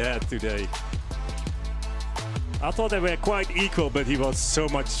race he had today. I thought they were quite equal, but he was so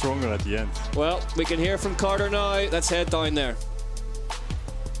much stronger at the end. Well, we can hear from Carter now. Let's head down there.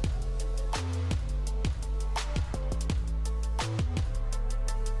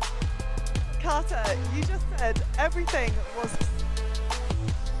 Carter, you just said everything was...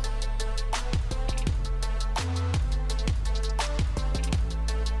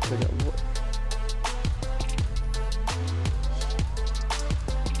 So I got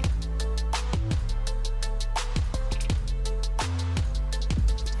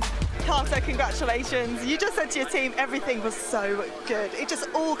Carter, congratulations. You just said to your team everything was so good. It just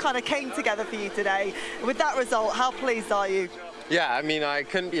all kind of came together for you today. With that result, how pleased are you? Yeah, I mean, I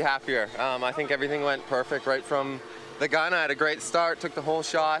couldn't be happier. I think everything went perfect right from the gun. I had a great start, took the whole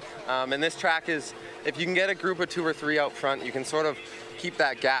shot. And this track is, if you can get a group of 2 or 3 out front, you can sort of keep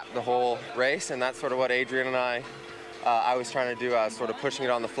that gap the whole race. And that's sort of what Adrian and I was trying to do. I was sort of pushing it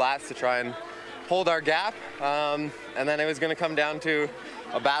on the flats to try and hold our gap. And then it was going to come down to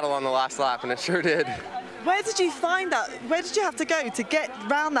a battle on the last lap, and it sure did. Where did you find that? Where did you have to go to get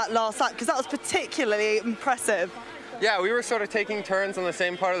round that last lap? Because that was particularly impressive. Yeah, we were sort of taking turns on the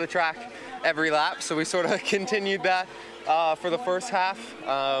same part of the track every lap, so we sort of continued that for the first half.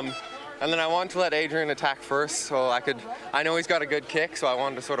 And then I wanted to let Adrian attack first, so I know he's got a good kick, so I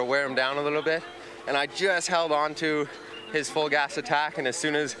wanted to sort of wear him down a little bit. And I just held on to his full gas attack, and as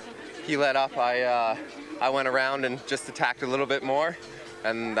soon as he let up, I went around and just attacked a little bit more,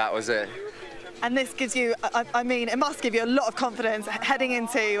 and that was it. And this gives you, I mean, it must give you a lot of confidence heading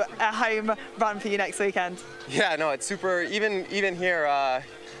into a home run for you next weekend. Yeah, no, it's super, even here,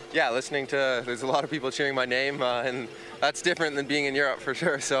 yeah, listening to, there's a lot of people cheering my name, and that's different than being in Europe for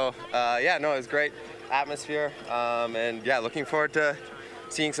sure. So, yeah, no, it was great atmosphere, and yeah, looking forward to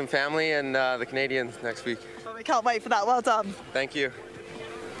seeing some family and the Canadians next week. Well, we can't wait for that. Well done. Thank you.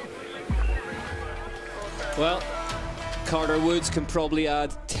 Well, Carter Woods can probably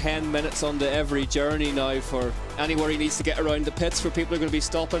add 10 minutes onto every journey now for anywhere he needs to get around the pits, where people are going to be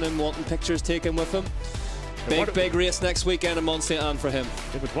stopping and wanting pictures taken with him. Big race next weekend in Mont Saint Anne for him.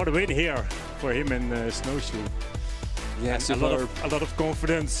 Yeah, but what a win here for him in Snowshoe. Yeah, a lot of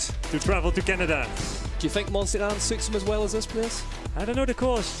confidence to travel to Canada. Do you think Mont Saint Anne suits him as well as this place? I don't know the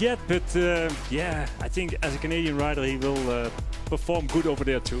course yet, but yeah, I think as a Canadian rider he will perform good over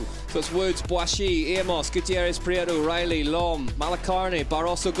there too. So it's Woods, Boishy, Amos, Gutierrez, Prieto, Riley, Lom, Malacarne,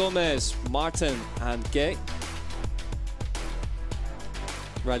 Barroso Gomez, Martin and Gay.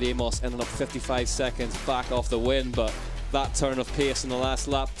 Riley Amos ended up 55 seconds back off the win, but that turn of pace in the last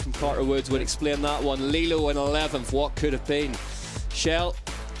lap from Carter Woods would explain that one. Lilo in 11th, what could have been? Shell,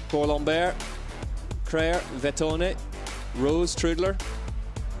 Corlambert, Creer, Vetone, Rose, Trudler,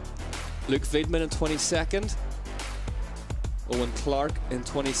 Luke Wiedman in 22nd, Owen Clark in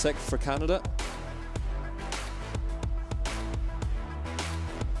 26th for Canada.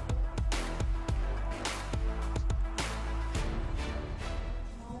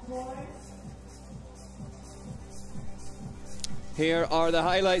 Here are the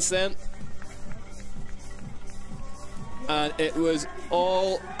highlights then. And it was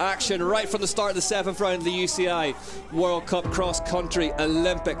all action right from the start of the 7th round of the UCI World Cup Cross Country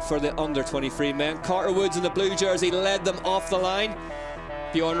Olympic for the under-23 men. Carter Woods in the blue jersey led them off the line.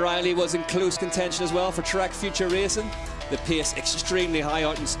 Bjorn Riley was in close contention as well for Track Future Racing. The pace extremely high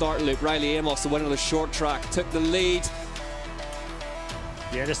out in start loop. Riley Amos, the winner of the short track, took the lead.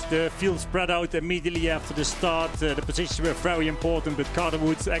 Yeah, the field spread out immediately after the start. The positions were very important, but Carter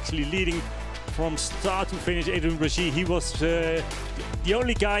Woods actually leading from start to finish. Adrian Brachy, he was the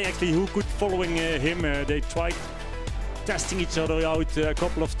only guy actually who could following him. They tried testing each other out a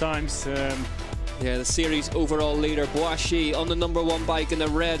couple of times. Yeah, the series overall leader, Boishy, on the #1 bike in the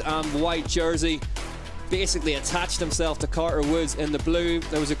red and white jersey, basically attached himself to Carter Woods in the blue.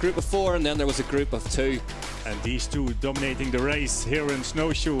 There was a group of 4 and then there was a group of 2. And these two dominating the race here in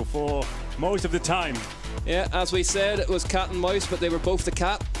Snowshoe for most of the time. Yeah, as we said, it was cat and mouse, but they were both the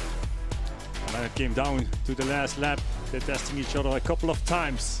cat. And when it came down to the last lap, they're testing each other a couple of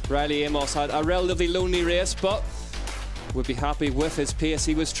times. Riley Amos had a relatively lonely race, but would be happy with his pace.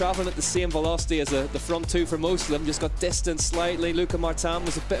 He was travelling at the same velocity as the front 2 for most of them, just got distanced slightly. Luca Martin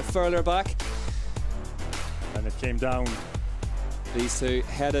was a bit further back. And it came down. These two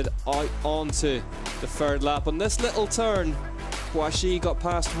headed out onto the 3rd lap. On this little turn, Boishy got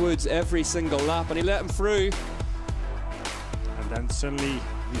past Woods every single lap and he let him through. And then suddenly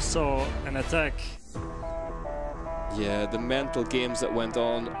we saw an attack. Yeah, the mental games that went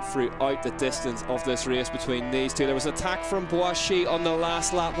on throughout the distance of this race between these two. There was an attack from Boishy on the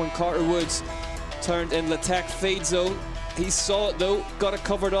last lap when Carter Woods turned in the tech feed zone. He saw it though, got it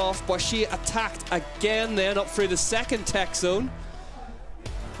covered off. Boishy attacked again then up through the 2nd tech zone.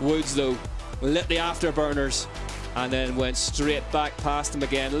 Woods though lit the afterburners and then went straight back past him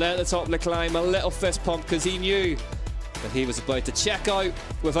again. Let the top of the climb, a little fist pump because he knew that he was about to check out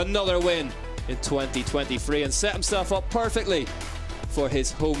with another win in 2023 and set himself up perfectly for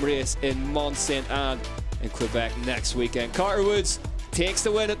his home race in Mont Saint Anne in Quebec next weekend. Carter Woods takes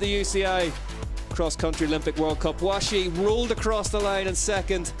the win at the UCI Cross Country Olympic World Cup. Washi rolled across the line in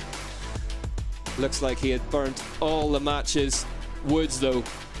second. Looks like he had burnt all the matches. Woods, though,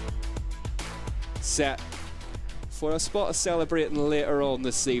 set for a spot of celebrating later on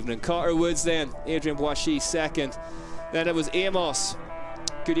this evening. Carter Woods then, Adrian Washi second. Then it was Amos,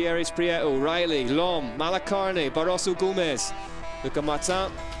 Gutierrez Prieto, Riley, Lom, Malacarne, Barroso Gomez, Luca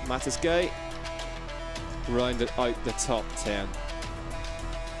Martin, Matis Gay rounded out the top 10.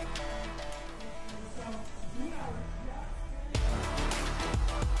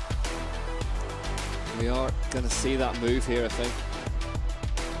 We are going to see that move here, I think.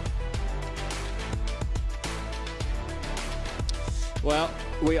 Well,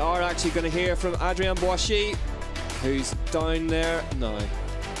 we are actually going to hear from Adrien Boissy, who's down there now.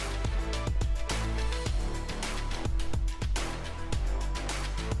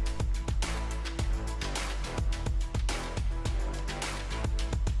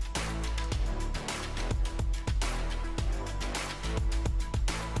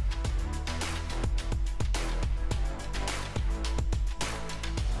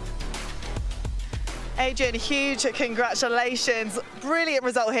 Adrian, huge congratulations. Brilliant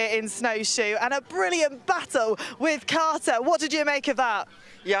result here in Snowshoe and a brilliant battle with Carter. What did you make of that?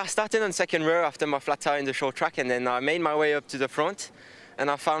 Yeah, I started on second row after my flat tire in the short track, and then I made my way up to the front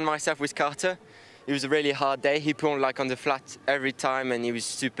and I found myself with Carter. It was a really hard day. He pulled like on the flat every time and he was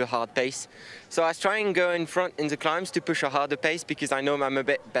super hard pace. So I was trying to go in front in the climbs to push a harder pace because I know I'm a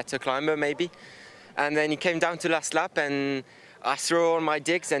bit better climber maybe. And then he came down to last lap and I threw all my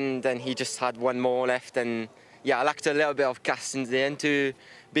digs, and then he just had one more left, and yeah, I lacked a little bit of gas in the end to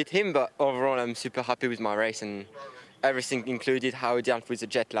beat him, but overall I'm super happy with my race and everything included, how I dealt with the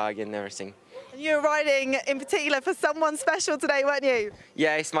jet lag and everything. You were riding in particular for someone special today, weren't you?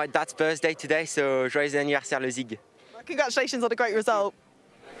 Yeah, it's my dad's birthday today, so joyeux anniversaire le Zig. Well, congratulations on a great result.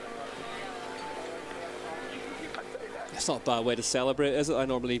 It's not a bad way to celebrate, is it? I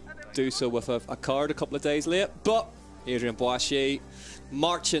normally do so with a card a couple of days late, but Adrien Boissy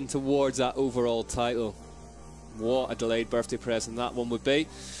marching towards that overall title. What a delayed birthday present that one would be.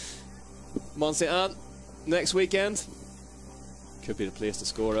 Mont Saint Anne next weekend could be the place to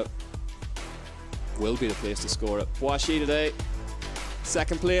score it. Will be the place to score it. Boissy today,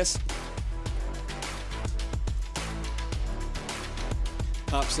 second place.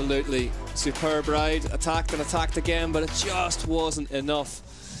 Absolutely superb ride. Attacked and attacked again, but it just wasn't enough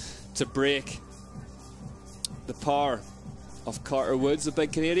to break the power of Carter Woods, the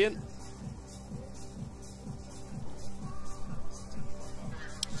big Canadian.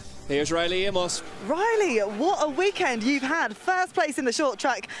 Here's Riley Amos. Riley, what a weekend you've had. First place in the short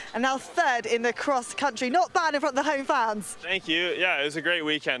track and now third in the cross country. Not bad in front of the home fans. Thank you. Yeah, it was a great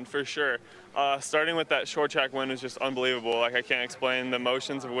weekend for sure. Starting with that short track win was just unbelievable. Like, I can't explain the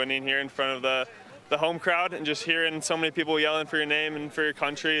emotions of winning here in front of the home crowd and just hearing so many people yelling for your name and for your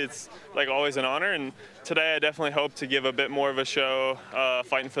country. It's like always an honor, and today I definitely hope to give a bit more of a show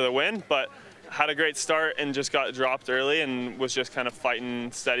fighting for the win, but had a great start and just got dropped early and was just kind of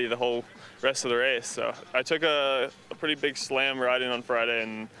fighting steady the whole rest of the race. So I took a pretty big slam riding on Friday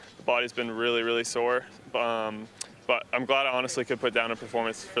and the body's been really, really sore. But I'm glad I honestly could put down a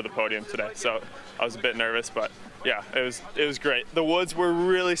performance for the podium today. So I was a bit nervous, but yeah, it was great. The woods were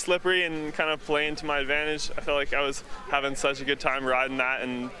really slippery and kind of playing to my advantage. I felt like I was having such a good time riding that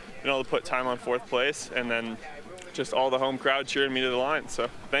and being able to put time on fourth place, and then just all the home crowd cheering me to the line. So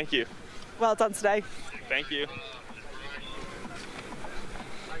thank you. Well done today. Thank you.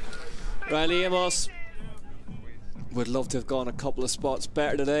 Riley Amos would love to have gone a couple of spots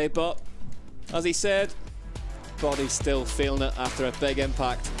better today, but as he said, body's still feeling it after a big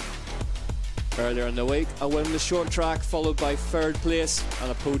impact earlier in the week. A win in the short track followed by third place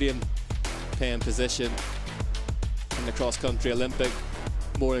and a podium paying position in the cross country Olympic.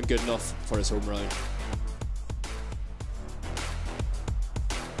 More than good enough for his home round.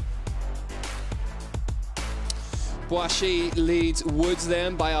 Boissy leads Woods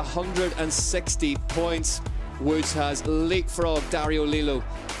then by 160 points. Woods has leapfrogged Dario Lillo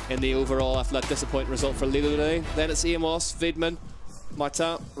in the overall after that disappointing result for Lillo today. Then it's Amos, Vidman,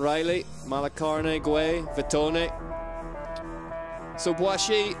 Martin, Riley, Malacarne, Guay, Vitone. So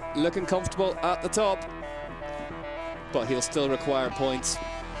Boissy looking comfortable at the top, but he'll still require points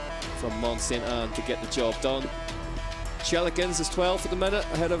from Mont Saint Anne to get the job done. Chelikins is 12th at the minute,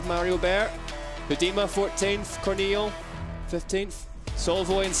 ahead of Mario Bear. Hudima 14th, Cornillo 15th,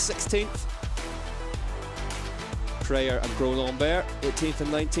 Solvoy in 16th. Prayer and Gros Lambert 18th and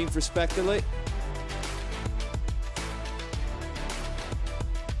 19th respectively.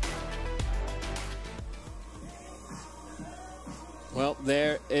 Well,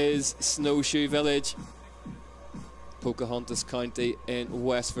 there is Snowshoe Village, Pocahontas County in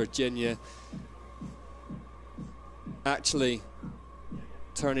West Virginia. Actually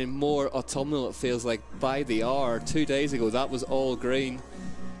turning more autumnal, it feels like, by the hour. 2 days ago that was all green.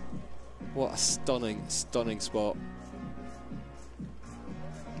 What a stunning, stunning spot.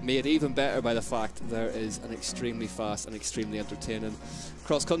 Made even better by the fact there is an extremely fast and extremely entertaining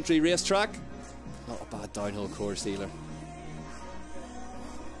cross-country racetrack. Not a bad downhill course either.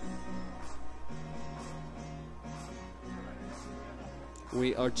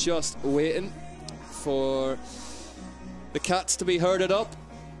 We are just waiting for the cats to be herded up,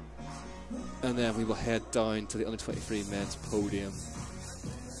 and then we will head down to the under-23 men's podium.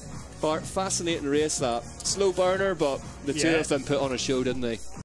 Bart, fascinating race that. Slow burner, but the two of them put on a show, didn't they?